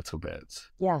pill a little bit.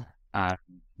 Yeah. And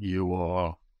you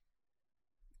are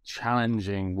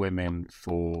challenging women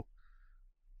for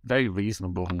very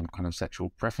reasonable kind of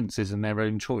sexual preferences and their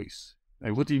own choice.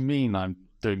 Like, what do you mean I'm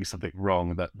doing something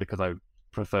wrong that because I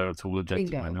prefer a taller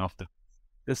gentleman after?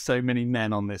 There's so many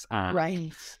men on this app.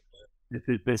 Right.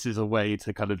 This is a way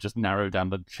to kind of just narrow down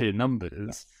the sheer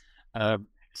numbers. Yes.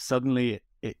 Suddenly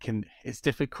it's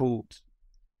difficult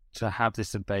to have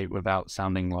this debate without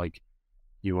sounding like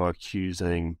you are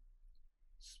accusing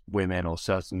women or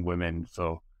certain women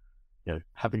for,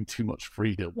 having too much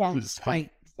freedom. Yes,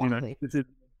 right. Exactly.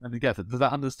 Together. Does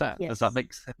that understand? Yes. Does that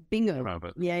make sense? Bingo.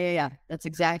 Yeah. That's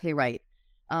exactly right.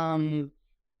 Pointing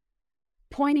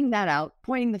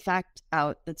the fact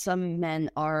out that some men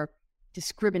are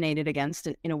discriminated against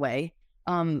in a way,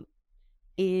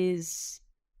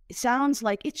 sounds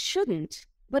like it shouldn't,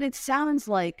 but it sounds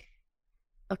like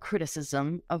a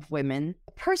criticism of women,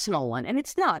 a personal one, and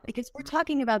it's not, because we're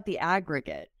talking about the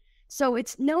aggregate. So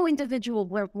it's no individual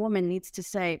woman needs to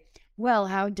say, well,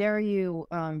 how dare you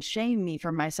shame me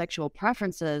for my sexual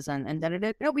preferences and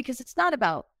da-da-da. No, because it's not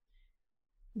about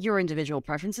your individual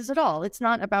preferences at all. It's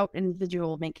not about an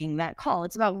individual making that call.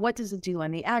 It's about what does it do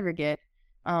on the aggregate,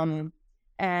 and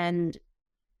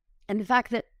the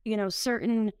fact that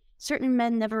certain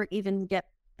men never even get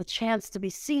the chance to be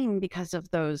seen because of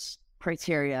those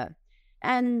criteria,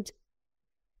 and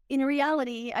in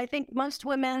reality, I think most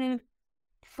women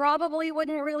probably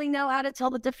wouldn't really know how to tell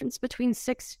the difference between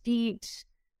 6 feet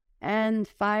and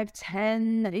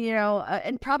 5'10",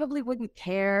 and probably wouldn't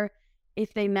care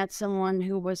if they met someone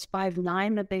who was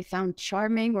 5'9" that they found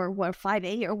charming, or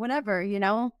 5'8" or whatever,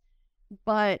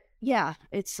 But yeah,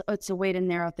 it's a way to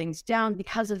narrow things down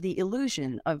because of the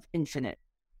illusion of infinite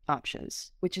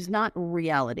options, which is not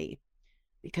reality.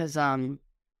 Because all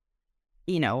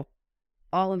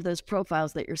of those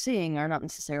profiles that you're seeing are not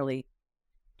necessarily,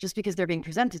 just because they're being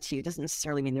presented to you doesn't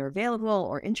necessarily mean they're available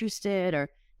or interested, or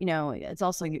it's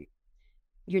also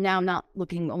you're now not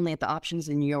looking only at the options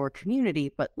in your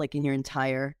community, but like in your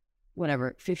entire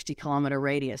 50-kilometer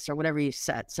radius or whatever you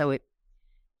set. So it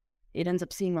ends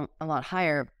up seeing a lot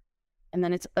higher. And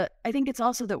then I think it's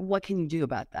also that what can you do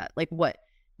about that? Like what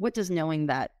does knowing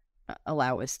that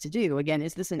allow us to do? Again,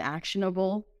 is this an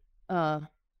actionable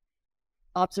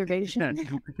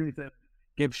observation?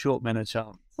 Give short men a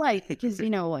chance. Right, because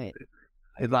what?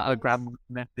 Is that a grand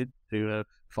method to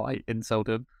fight, insult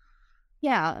them?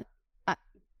 Yeah.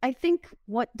 I think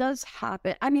what does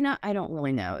happen, I mean, I don't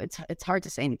really know. It's hard to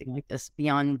say anything like this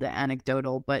beyond the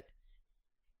anecdotal, but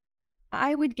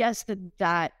I would guess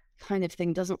that kind of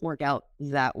thing doesn't work out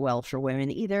that well for women,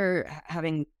 either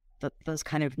having those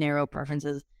kind of narrow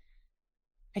preferences.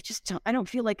 I don't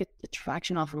feel like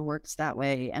attraction often works that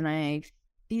way. And I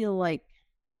feel like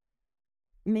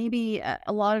maybe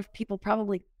a lot of people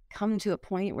probably come to a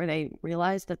point where they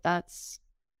realize that that's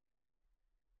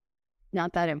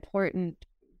not that important,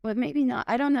 but maybe not.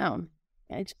 I don't know.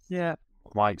 Yeah.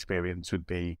 My experience would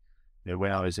be,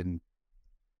 when I was in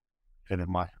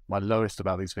my lowest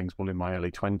about these things, well, in my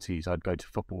early 20s, I'd go to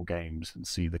football games and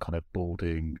see the kind of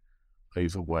balding,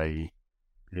 overweight,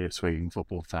 swinging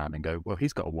football fan and go, well,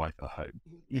 he's got a wife at home.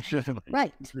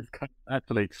 Right.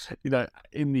 Actually,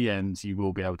 in the end, you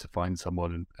will be able to find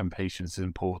someone, and patience is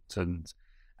important.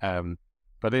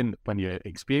 But when you're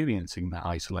experiencing that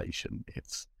isolation,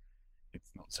 it's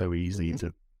not so easy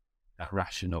to that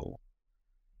rational.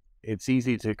 It's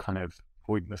easy to kind of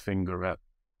point the finger at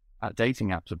dating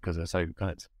apps because they're so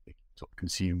kind of sort of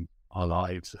consume our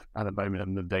lives at the moment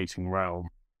in the dating realm.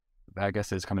 But I guess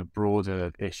there's kind of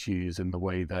broader issues in the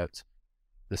way that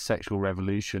the sexual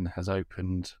revolution has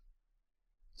opened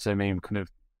so many kind of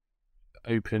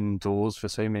open doors for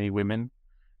so many women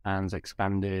and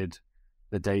expanded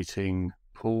the dating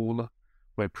pool,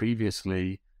 where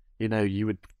previously, you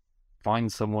would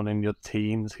find someone in your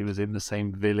teens who was in the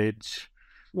same village,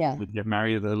 would get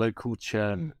married at the local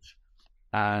church,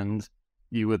 and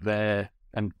you were there,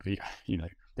 and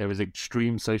there was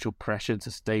extreme social pressure to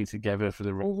stay together for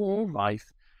the rest of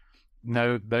life.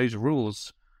 No, those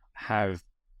rules have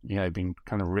been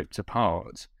kind of ripped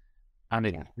apart, and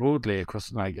it broadly across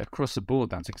the board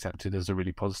that's accepted as a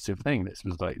really positive thing. This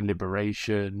was like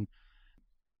liberation,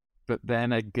 but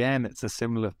then again, it's a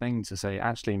similar thing to say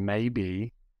actually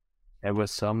maybe there were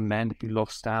some men who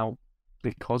lost out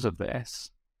because of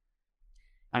this.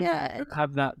 And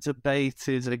have that debate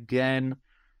is again,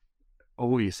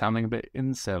 you're sounding a bit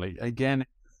incelly. Again,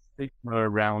 stigma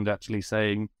around actually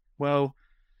saying, well,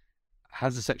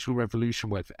 has the sexual revolution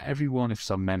worked for everyone? If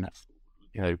some men,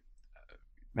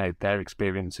 their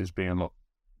experiences being a lot more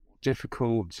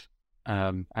difficult,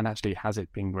 and actually has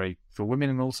it been great for women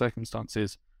in all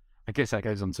circumstances? I guess that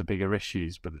goes on to bigger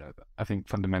issues, but I think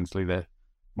fundamentally there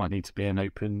might need to be an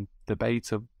open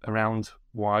debate around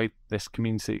why this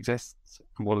community exists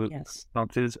and what are the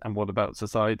circumstances and what about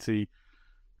society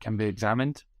can be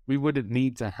examined. We wouldn't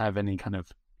need to have any kind of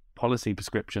policy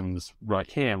prescriptions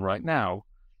right here and right now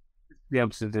to be able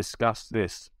to discuss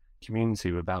this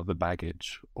community without the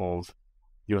baggage of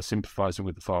you're sympathizing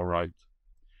with the far right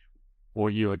or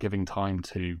you are giving time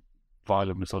to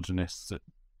violent misogynists that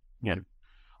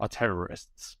are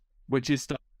terrorists, which is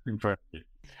stuff for you.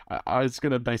 I was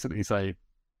going to basically say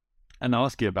and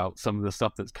ask you about some of the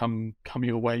stuff that's come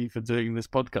your way for doing this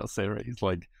podcast series,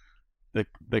 like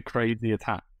the crazy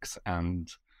attacks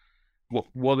and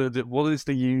what is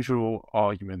the usual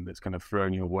argument that's kind of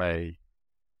thrown your way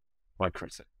by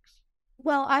critics?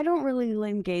 Well, I don't really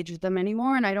engage with them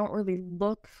anymore, and I don't really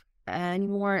look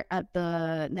anymore at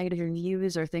the negative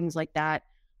reviews or things like that.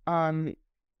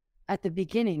 At the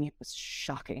beginning, it was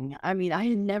shocking. I mean, I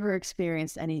had never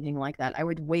experienced anything like that. I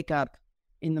would wake up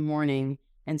in the morning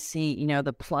and see,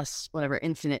 the plus whatever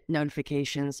infinite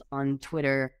notifications on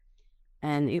Twitter,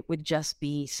 and it would just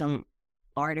be some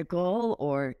article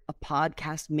or a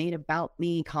podcast made about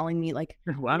me, calling me like,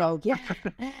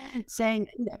 saying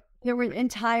there were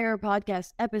entire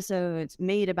podcast episodes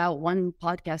made about one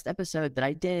podcast episode that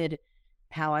I did,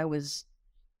 how I was,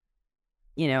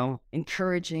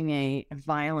 encouraging a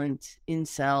violent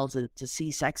incel to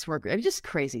see sex work. Just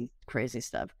crazy, crazy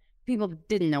stuff. People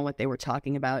didn't know what they were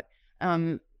talking about.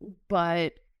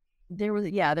 But there was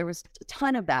a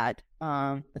ton of that,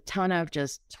 a ton of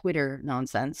just Twitter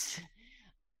nonsense.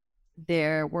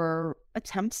 There were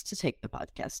attempts to take the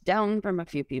podcast down from a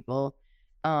few people.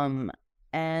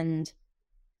 And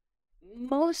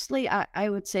mostly I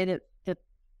would say that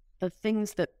the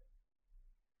things that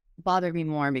bothered me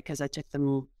more, because I took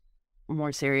them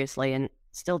more seriously and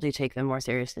still do take them more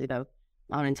seriously, though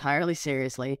not entirely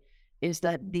seriously, is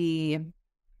that the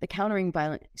countering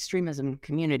violent extremism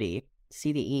community,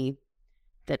 CVE,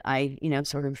 that I,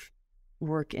 sort of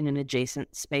work in an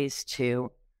adjacent space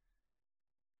to,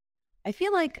 I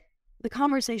feel like the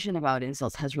conversation about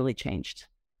incels has really changed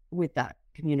with that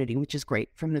community, which is great,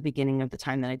 from the beginning of the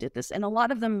time that I did this. And a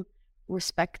lot of them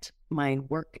respect my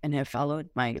work and have followed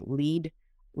my lead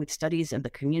with studies of the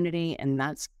community, and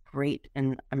that's great.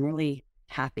 And I'm really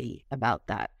happy about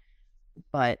that.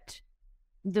 But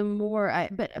the more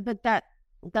but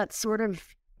that sort of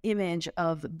image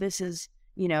of this is,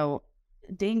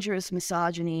 dangerous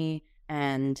misogyny,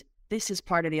 and this is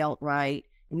part of the alt-right,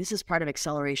 and this is part of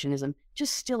accelerationism,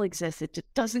 just still exists. It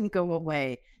doesn't go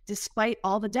away, despite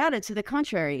all the data to the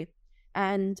contrary.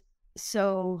 And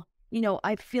so,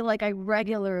 I feel like I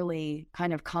regularly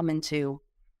kind of come into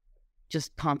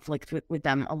just conflict with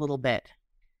them a little bit.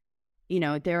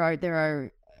 There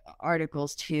are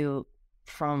articles too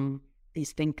from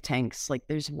these think tanks. Like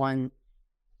there's one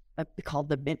called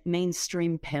the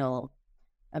Mainstream Pill,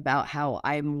 about how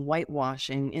I'm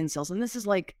whitewashing incels. And this is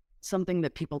like something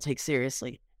that people take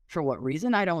seriously. For what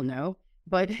reason? I don't know.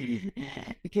 But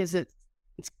because it's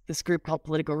this group called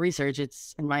Political Research,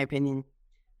 it's, in my opinion,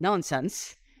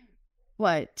 nonsense.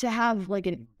 But to have like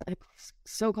a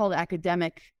so-called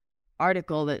academic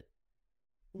article that,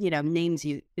 names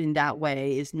you in that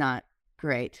way is not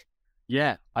great.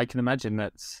 Yeah, I can imagine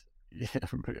that's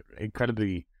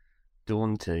incredibly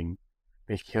daunting,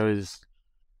 because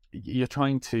you're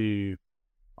trying to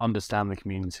understand the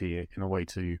community in a way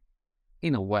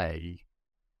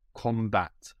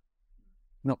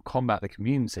not combat the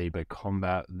community, but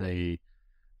combat the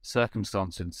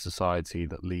circumstance in society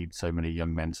that leads so many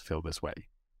young men to feel this way.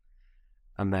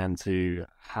 And then to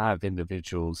have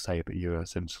individuals say that you're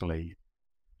essentially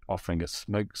offering a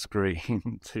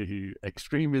smokescreen to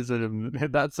extremism,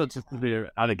 that's such a severe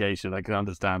allegation. I can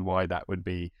understand why that would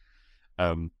be,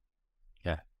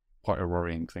 quite a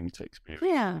worrying thing to experience.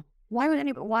 Yeah. Why would I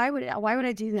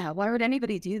do that? Why would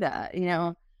anybody do that?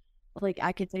 Like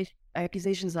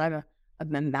accusations that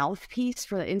I'm a mouthpiece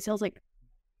for the incels. Like,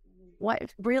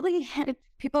 what? Really?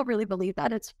 People really believe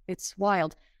that? It's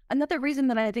wild. Another reason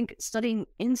that I think studying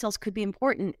incels could be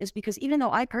important is because even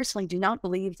though I personally do not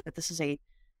believe that this is a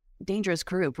dangerous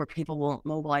group where people will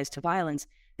mobilize to violence,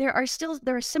 there are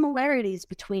similarities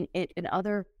between it and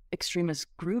other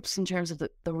extremist groups in terms of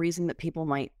the reason that people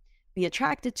might be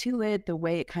attracted to it, the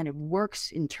way it kind of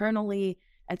works internally,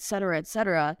 et cetera, et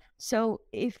cetera. So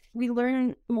if we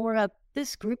learn more about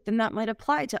this group, then that might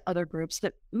apply to other groups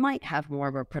that might have more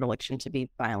of a predilection to be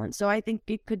violent. So I think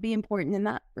it could be important in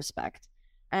that respect.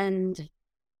 And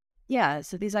yeah,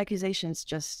 so these accusations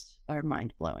just are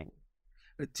mind-blowing.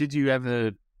 Did you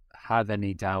ever have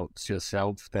any doubts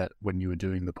yourself that when you were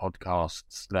doing the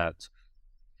podcasts that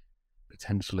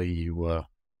potentially you were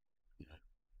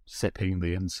sipping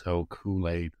the incel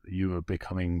Kool-Aid, you were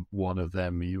becoming one of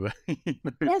them? You were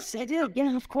Yes, I did.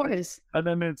 Yeah, of course. And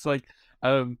then it's like,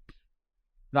 am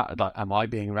I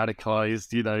being radicalized,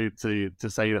 to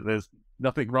say that there's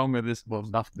nothing wrong with this? Well,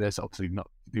 there's obviously not.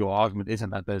 Your argument isn't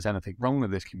that there's anything wrong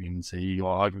with this community.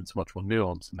 Your argument's much more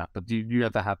nuanced than that. But do you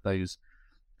ever have those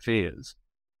fears?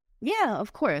 Yeah,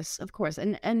 of course.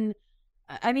 And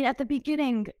I mean, at the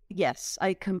beginning, yes,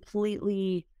 I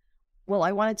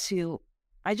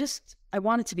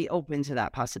wanted to be open to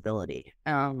that possibility.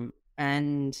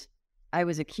 And I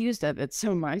was accused of it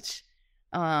so much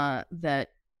that,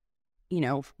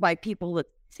 by people that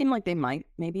seem like they might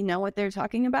maybe know what they're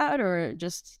talking about, or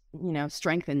just,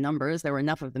 strength in numbers. There were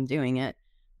enough of them doing it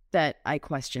that I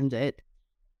questioned it.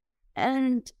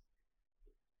 And,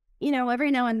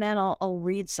 every now and then I'll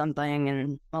read something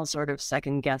and I'll sort of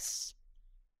second guess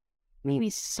maybe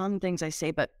some things I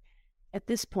say. But at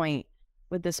this point,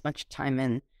 with this much time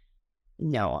in,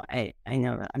 no, I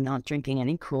know that I'm not drinking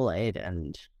any Kool-Aid,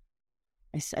 and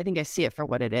I think I see it for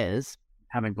what it is.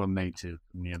 Having gone native,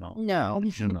 No.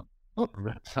 You're not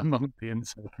among the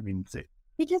incel community.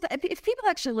 Because if people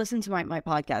actually listen to my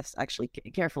podcast actually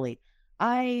carefully,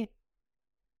 I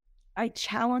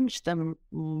challenge them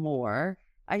more.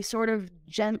 I sort of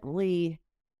gently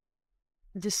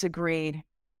disagree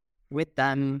with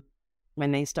them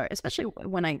when they start, especially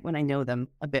when I know them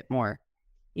a bit more,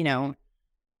 you know.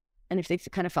 And if they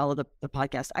kind of follow the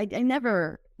podcast, I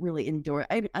never really endorse.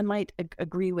 I might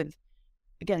agree with,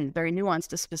 again, very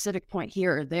nuanced, a specific point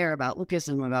here or there about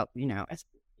Lucasism, about, you know,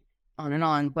 on and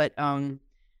on. But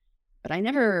I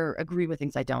never agree with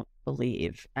things I don't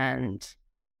believe. And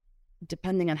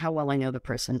depending on how well I know the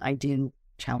person, I do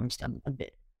challenge them a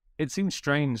bit. It seems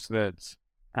strange that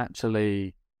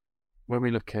actually, when we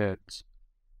look at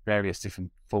various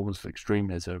different forms of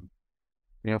extremism,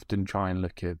 we often try and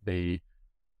look at the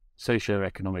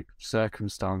socioeconomic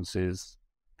circumstances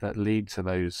that lead to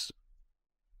those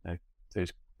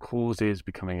causes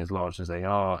becoming as large as they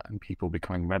are and people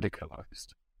becoming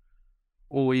radicalized,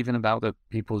 or even about the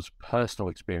people's personal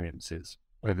experiences,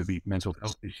 whether it be mental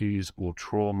health issues or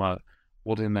trauma,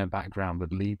 what in their background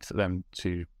would lead to them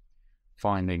to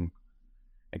finding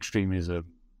extremism,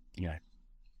 you know,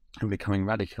 and becoming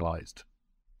radicalized.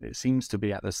 It seems to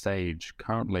be at the stage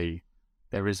currently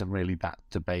there isn't really that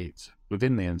debate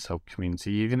within the incel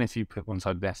community. Even if you put one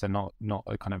side of this, they're not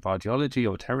a kind of ideology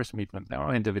or terrorist movement. There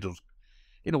are individuals,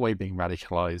 in a way, being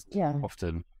radicalized,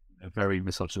 often a very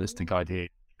misogynistic idea,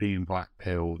 being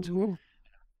black-pilled. Mm-hmm.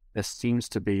 There seems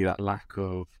to be that lack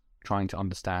of trying to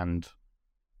understand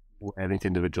where these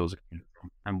individuals are coming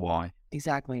from and why.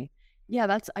 Exactly.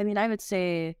 Yeah, I would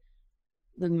say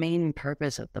the main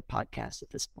purpose of the podcast at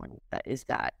this point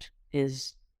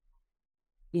is,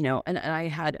 you know, and I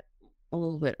had a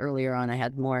little bit earlier on, I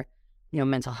had more, you know,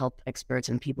 mental health experts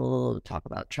and people talk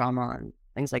about trauma and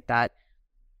things like that.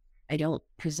 I don't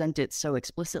present it so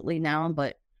explicitly now,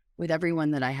 but with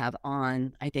everyone that I have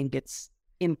on, I think it's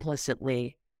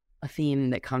implicitly a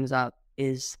theme that comes up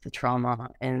is the trauma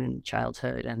in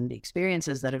childhood and the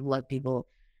experiences that have led people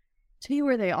to be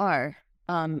where they are.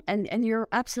 And you're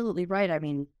absolutely right. I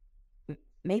mean,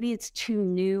 maybe it's too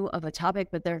new of a topic,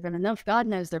 but God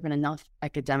knows there have been enough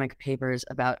academic papers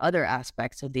about other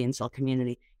aspects of the incel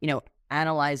community, you know,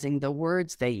 analyzing the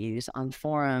words they use on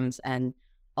forums and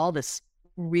all this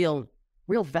real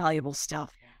valuable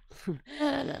stuff.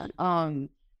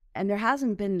 And there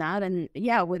hasn't been that. And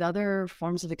yeah, with other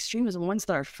forms of extremism, ones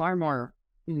that are far more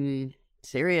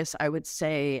serious, I would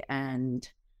say, and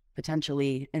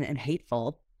potentially and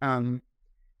hateful,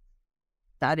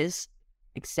 that is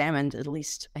examined, at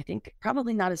least, I think,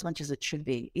 probably not as much as it should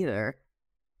be either.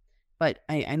 But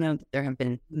I know that there have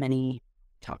been many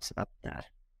talks about that.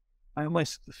 I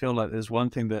almost feel like there's one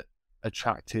thing that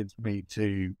attracted me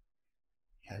to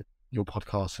your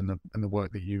podcast and the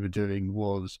work that you were doing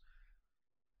was,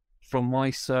 from my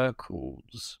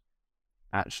circles,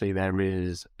 actually there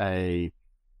is a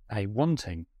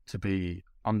wanting to be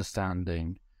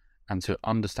understanding and to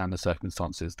understand the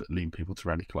circumstances that lead people to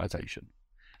radicalization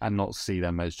and not see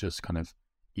them as just kind of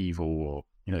evil or,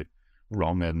 you know,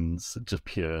 wrong and just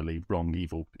purely wrong,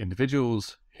 evil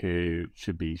individuals who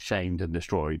should be shamed and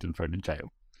destroyed and thrown in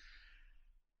jail.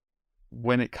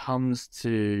 When it comes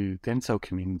to the incel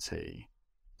community,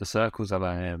 the circles that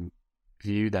I am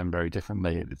view them very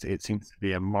differently. It seems to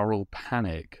be a moral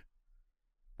panic,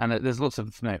 and there's lots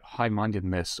of, you know,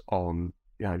 high-mindedness on,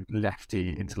 you know,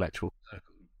 lefty intellectual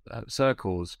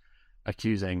circles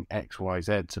accusing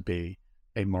XYZ to be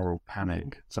a moral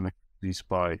panic, something produced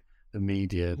by the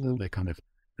media that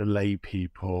the lay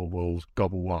people will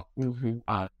gobble up and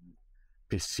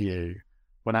pursue,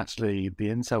 when actually the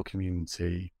incel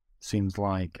community seems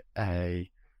like a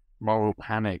moral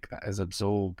panic that has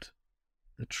absorbed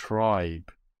the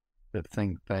tribe that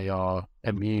think they are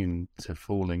immune to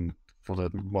falling for the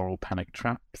moral panic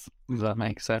traps. Does that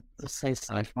make sense?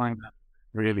 I find that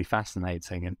really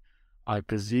fascinating, and I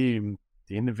presume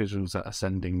the individuals that are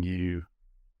sending you,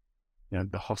 you know,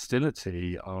 the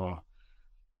hostility are,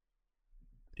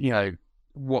 you know,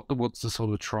 what's the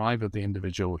sort of tribe of the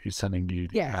individual who's sending you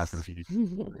bad reviews?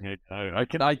 You know,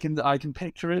 I can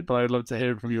picture it, but I'd love to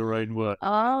hear it from your own words.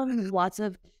 Lots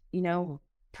of, you know,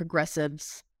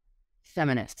 progressives,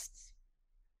 feminists,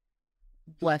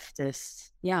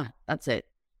 leftists. Yeah, that's it.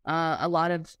 A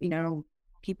lot of, you know,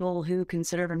 people who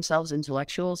consider themselves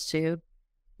intellectuals too.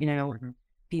 You know,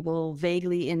 people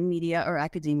vaguely in media or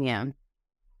academia.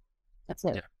 That's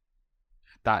it. Yeah.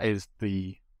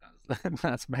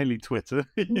 That's mainly Twitter.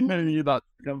 You know, that's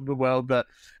the world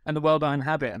and the world I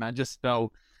inhabit. And I just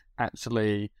felt,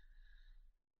 actually,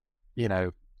 you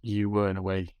know, you were in a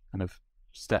way kind of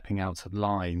stepping out of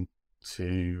line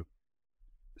to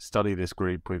study this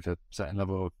group with a certain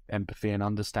level of empathy and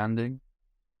understanding.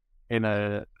 And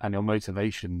your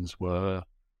motivations were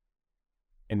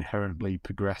inherently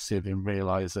progressive in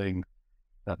realizing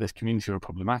that this community are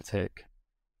problematic.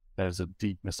 there's a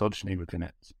deep misogyny within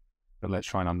it, but let's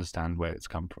try and understand where it's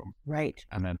come from. Right.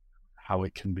 And then how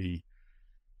it can be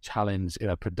challenged in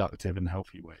a productive and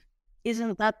healthy way.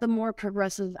 Isn't that the more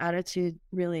progressive attitude,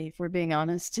 really, if we're being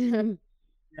honest?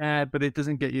 Yeah, but it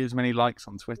doesn't get you as many likes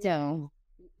on Twitter. No.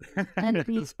 And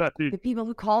the people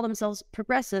who call themselves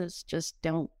progressives just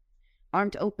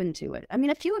aren't open to it. I mean,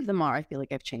 a few of them are. I feel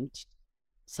like I've changed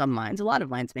some minds, a lot of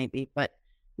minds maybe, but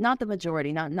not the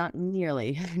majority, not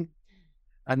nearly.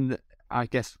 And I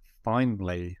guess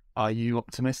finally, are you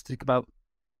optimistic about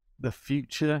the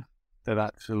future, that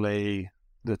actually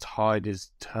the tide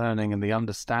is turning and the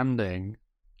understanding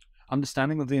of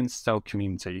the incel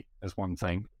community as one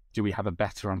thing? Do we have a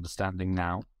better understanding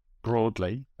now,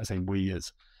 broadly? I say we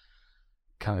as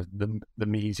kind of the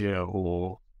media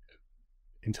or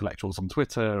intellectuals on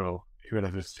Twitter or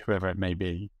whoever it may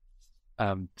be.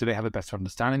 Do they have a better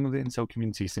understanding of the incel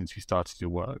community since you started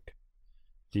your work?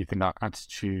 Do you think that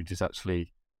attitude is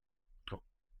actually got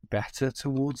better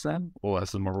towards them, or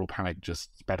has the moral panic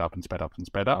just sped up and sped up and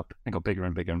sped up and got bigger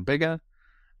and bigger and bigger?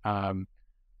 And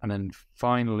then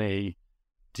finally,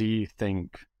 do you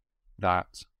think that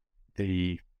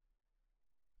there's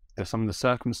some of the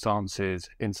circumstances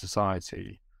in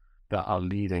society that are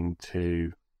leading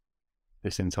to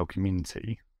this incel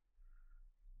community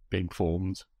being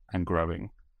formed and growing?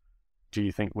 Do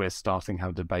you think we're starting to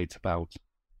have a debate about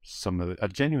a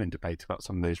genuine debate about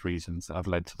some of those reasons that have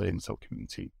led to the incel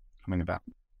community coming about?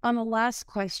 On the last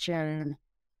question,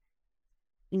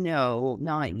 no,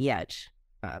 not yet.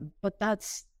 But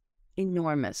that's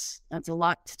enormous. That's a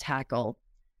lot to tackle.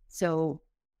 So,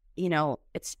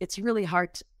 it's really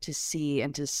hard to see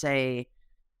and to say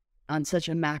on such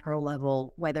a macro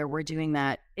level whether we're doing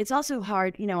that. It's also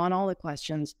hard, on all the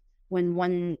questions when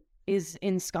one is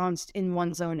ensconced in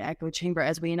one's own echo chamber,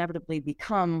 as we inevitably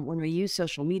become when we use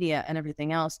social media and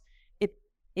everything else.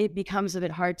 It becomes a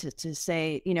bit hard to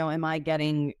say, am I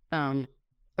getting a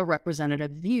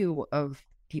representative view of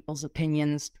people's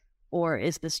opinions, or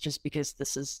is this just because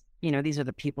this is, these are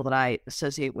the people that I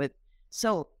associate with?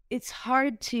 So it's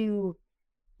hard to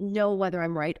know whether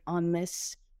I'm right on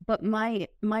this, but my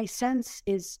sense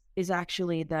is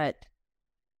actually that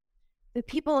the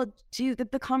people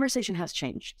the conversation has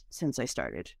changed since I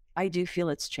started. I do feel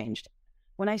it's changed.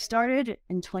 When I started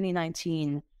in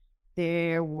 2019,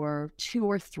 there were 2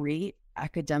 or 3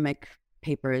 academic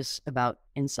papers about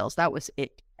incels. That was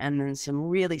it. And then some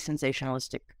really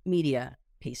sensationalistic media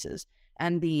pieces.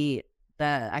 And the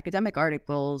academic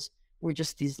articles were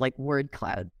just these like word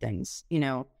cloud things,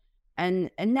 And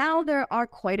now there are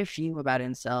quite a few about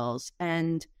incels.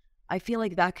 And I feel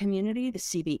like that community, the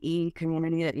CBE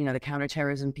community, that, the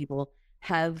counterterrorism people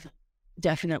have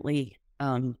definitely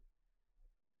have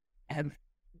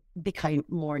become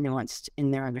more nuanced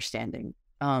in their understanding,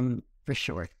 for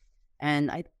sure. And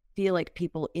I feel like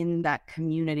people in that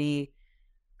community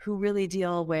who really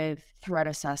deal with threat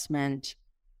assessment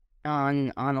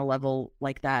on a level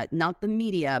like that, not the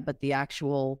media, but the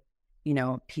actual,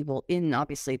 people in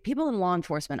law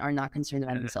enforcement are not concerned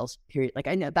about themselves, period. Like,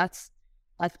 I know that's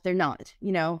they're not,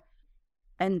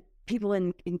 and people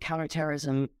in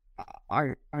counterterrorism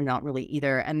are not really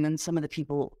either. And then some of the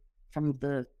people from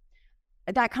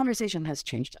that conversation has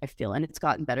changed, I feel, and it's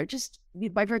gotten better just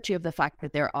by virtue of the fact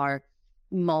that there are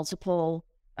multiple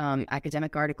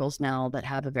academic articles now that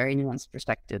have a very nuanced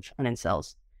perspective on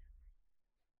incels.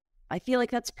 I feel like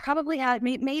that's probably had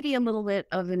maybe a little bit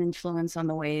of an influence on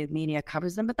the way media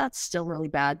covers them, but that's still really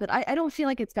bad. But I don't feel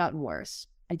like it's gotten worse.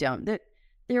 I don't.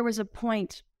 There was a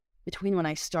point between when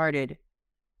I started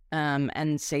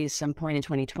and say some point in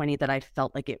 2020 that I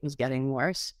felt like it was getting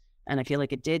worse. And I feel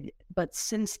like it did. But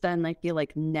since then, I feel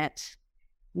like net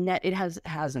it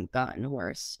hasn't gotten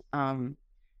worse.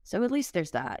 So at least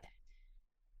there's that.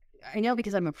 I know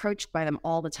because I'm approached by them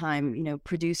all the time,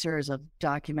 producers of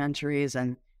documentaries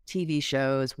and TV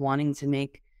shows wanting to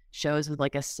make shows with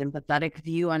like a sympathetic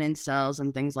view on incels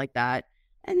and things like that.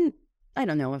 And I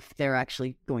don't know if they're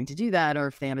actually going to do that or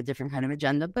if they have a different kind of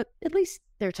agenda, but at least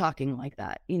they're talking like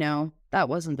that. That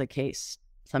wasn't the case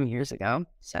some years ago.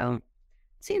 So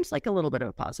it seems like a little bit of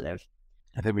a positive.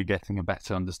 I think we're getting a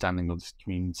better understanding of this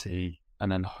community, and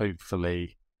then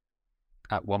hopefully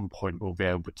at one point we'll be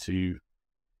able to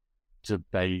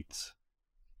debate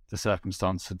the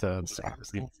circumstances that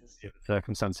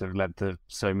have led to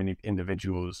so many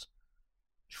individuals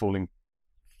falling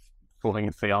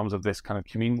into the arms of this kind of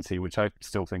community, which I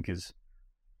still think is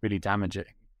really damaging.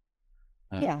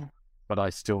 Yeah. But I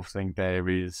still think there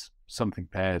is something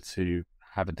there to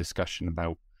have a discussion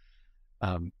about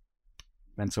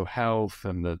mental health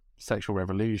and the sexual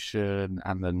revolution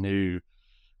and the new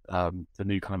kind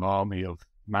of army of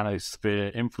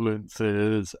manosphere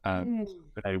influences, and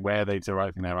where they're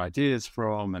deriving their ideas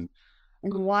from, and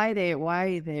why they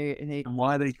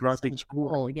driving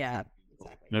cool. Yeah,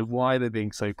 exactly. why they're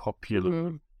being so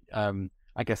popular.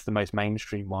 I guess the most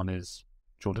mainstream one is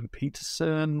Jordan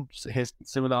Peterson. His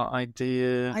similar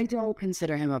idea. I don't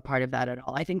consider him a part of that at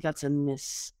all. I think that's a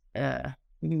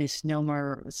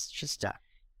misnomer. It's just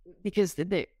because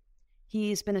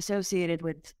he's been associated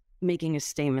with making a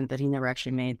statement that he never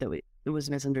actually made, that it was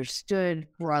misunderstood,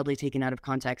 broadly taken out of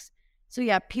context. So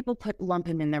yeah, people lump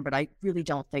him in there, but I really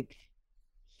don't think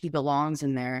he belongs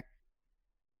in there.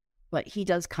 But he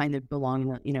does kind of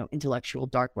belong in the, intellectual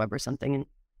dark web or something. And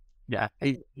yeah,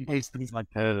 he's like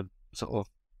a sort of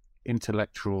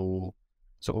intellectual,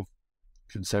 sort of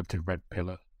conservative red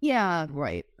pillar. Yeah,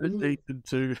 right. Related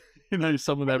to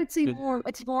some of that. It's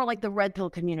more like the red pill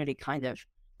community kind of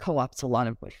co-opts a lot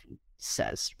of what he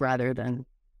says, rather than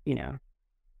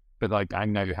But like, I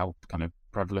know how kind of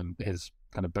prevalent his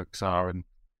kind of books are, and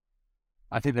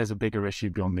I think there's a bigger issue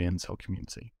beyond the incel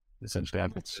community. Essentially,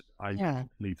 I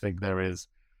really think there is.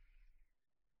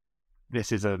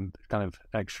 This is a kind of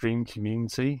extreme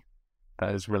community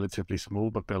that is relatively small,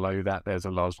 but below that, there's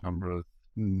a large number of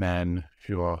men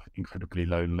who are incredibly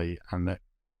lonely, and that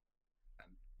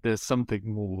there's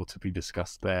something more to be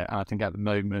discussed there. And I think at the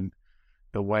moment,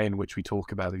 the way in which we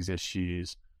talk about these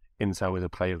issues, incel is a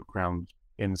playground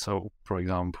insult, for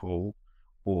example,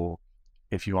 or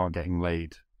if you aren't getting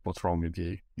laid, what's wrong with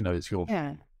you? It's your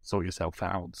sort yourself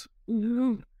out.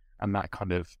 Mm-hmm. And that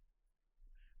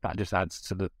just adds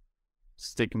to the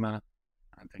stigma.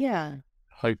 I think.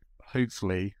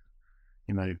 Hopefully,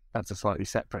 that's a slightly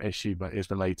separate issue, but is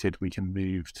related. We can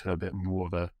move to a bit more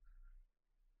of a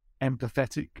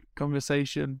empathetic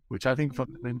conversation, which I think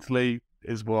fundamentally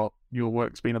is what your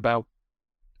work's been about,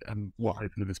 and what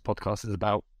hopefully this podcast is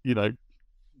about.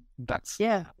 That's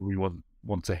what we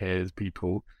want to hear, is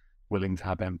people willing to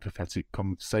have empathetic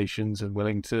conversations and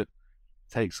willing to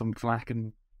take some flack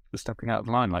and for stepping out of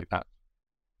line like that.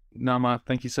 Naama,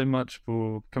 thank you so much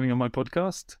for coming on my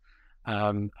podcast.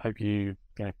 Hope you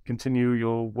continue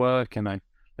your work, and I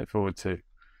look forward to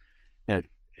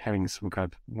hearing some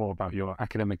kind of more about your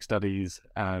academic studies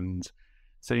and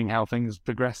seeing how things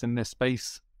progress in this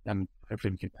space. And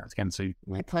hopefully we can chat again soon.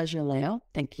 My pleasure, Leo.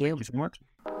 Thank you. Thank you so much.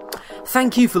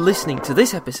 Thank you for listening to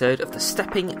this episode of the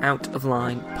Stepping Out of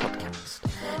Line podcast.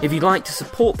 If you'd like to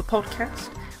support the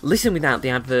podcast, listen without the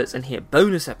adverts and hear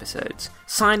bonus episodes,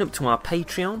 sign up to our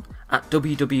Patreon at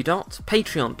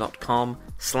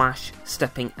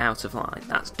www.patreon.com/steppingoutofline.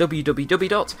 That's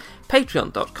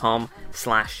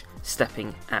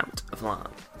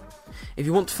www.patreon.com/steppingoutofline. If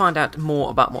you want to find out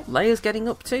more about what Leo's getting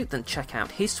up to, then check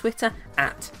out his Twitter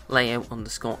at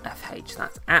Leo_FH.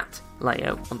 That's at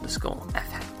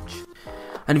Leo_FH.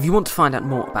 And if you want to find out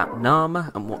more about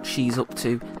Naama and what she's up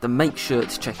to, then make sure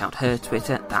to check out her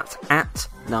Twitter. That's at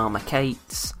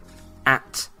NaamaKates,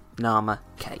 at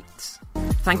NaamaKates.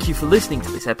 Thank you for listening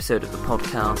to this episode of the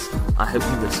podcast. I hope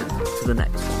you listen to the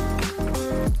next one.